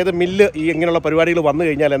മില്ല് ഈ ഇങ്ങനെയുള്ള പരിപാടികൾ വന്നു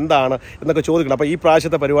കഴിഞ്ഞാൽ എന്താണ് എന്നൊക്കെ ചോദിക്കണം. അപ്പോൾ ഈ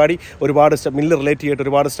പ്രാവശ്യത്തെ പരിപാടി ഒരുപാട് മില്ല് റിലേറ്റ് ചെയ്തിട്ട്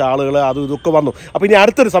ഒരുപാട് സ്റ്റാളുകൾ അതും ഇതൊക്കെ വന്നു. അപ്പോൾ ഇനി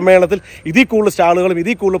അടുത്തൊരു സമ്മേളനത്തിൽ ഇതിൽ കൂടുതൽ സ്റ്റാളുകളും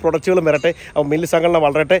ഇതിൽ കൂടുതൽ പ്രൊഡക്റ്റുകളും വരട്ടെ. അപ്പോൾ മില്ല് സംഘടന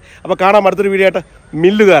വളരട്ടെ. അപ്പോൾ കാണാം അടുത്തൊരു വീഡിയോ ആയിട്ട്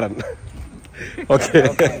മില്ലുകാരൻ. Okay,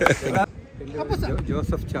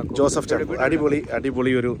 Joseph Chacko.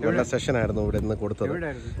 അടിപൊളി ഒരു നല്ല സെഷനായിരുന്നു ഇവിടെ നിന്ന് കൊടുത്തത്.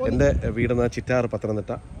 എൻ്റെ വീടെന്ന് ചിറ്റാർ,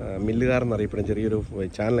 പത്തനംതിട്ട. മില്ലുകാരൻ എന്നറിയപ്പെടും ചെറിയൊരു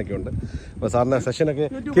ചാനലൊക്കെ ഉണ്ട്. അപ്പോൾ സാറിൻ്റെ സെഷനൊക്കെ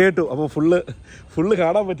കേട്ടു. അപ്പോൾ ഫുള്ള്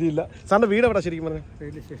കാണാൻ പറ്റിയില്ല. സാറിൻ്റെ വീട് എവിടെ ശരിക്കും പറഞ്ഞാൽ?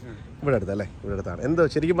 ഇവിടെ അടുത്തല്ലേ? ഇവിടെ അടുത്താണ്. എന്തോ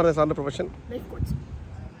ശരിക്കും പറഞ്ഞാൽ സാറിൻ്റെ പ്രൊഫഷൻ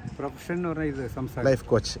ലൈഫ്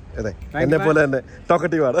കോച്ച്. അതെ, എന്നെ പോലെ തന്നെ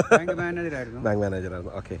ടോക്കറ്റീവ് ആണ്. ബാങ്ക്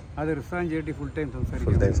മാനേജറായിരുന്നു. ഓക്കെ, അത് റിസൈൻ ചെയ്തിട്ട് ഫുൾ ടൈം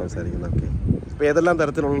സംസാരിക്കുന്നത്. ഓക്കെ, അപ്പോൾ ഏതെല്ലാം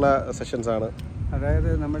തരത്തിലുള്ള സെഷൻസ് ആണ്? അതായത്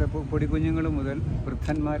നമ്മുടെ പൊടിക്കുഞ്ഞുങ്ങൾ മുതൽ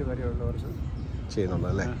വൃദ്ധന്മാർ വരെയുള്ളവർക്ക് ചെയ്യുന്നുണ്ട്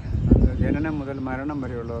അല്ലേ? ജനനം മുതൽ മരണം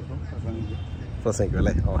വരെയുള്ളവർക്കും പ്രസംഗിക്കും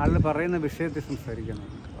അല്ലേ? ആളുകൾ പറയുന്ന വിഷയത്തിൽ സംസാരിക്കണം.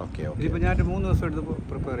 ഓക്കെ, ഇതിപ്പോൾ ഞാൻ 3 ദിവസം എടുത്ത്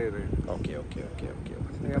പ്രിപ്പയർ ചെയ്തത്. ഓക്കെ,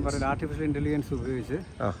 ഞാൻ പറയുന്നത് ആർട്ടിഫിഷ്യൽ ഇൻ്റലിജൻസ് ഉപയോഗിച്ച്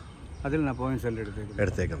അതിൽ നിന്ന് പോയിന്റ്സ് എല്ലാം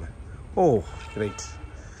എടുത്തേക്കുന്നത്. ഓ ഗ്രേറ്റ്.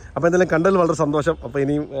 അപ്പോൾ എന്തെങ്കിലും കണ്ടതിൽ വളരെ സന്തോഷം. അപ്പോൾ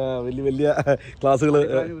ഇനിയും വലിയ ക്ലാസ്സുകൾ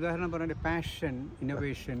ഉദാഹരണം പറഞ്ഞാൽ passion,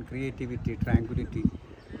 innovation, creativity, tranquillity,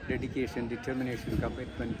 dedication, determination,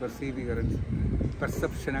 commitment, perseverance,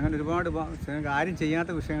 perception, അങ്ങനെ ഒരുപാട് ആരും ചെയ്യാത്ത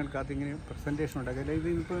വിഷയങ്ങൾക്കകത്ത് ഇങ്ങനെ പ്രസൻറ്റേഷൻ ഉണ്ടാക്കില്ല. ഇത്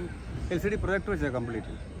ഇപ്പോൾ LCD പ്രൊജക്ട് വെച്ചാൽ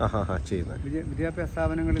കംപ്ലീറ്റ് ചെയ്യുന്നത്. വിദ്യാഭ്യാസ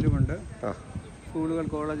സ്ഥാപനങ്ങളിലുമുണ്ട്, സ്കൂളുകൾ,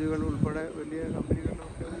 കോളേജുകൾ ഉൾപ്പെടെ വലിയ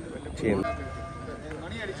കമ്പനികളിലൊക്കെ ചെയ്യുന്നു.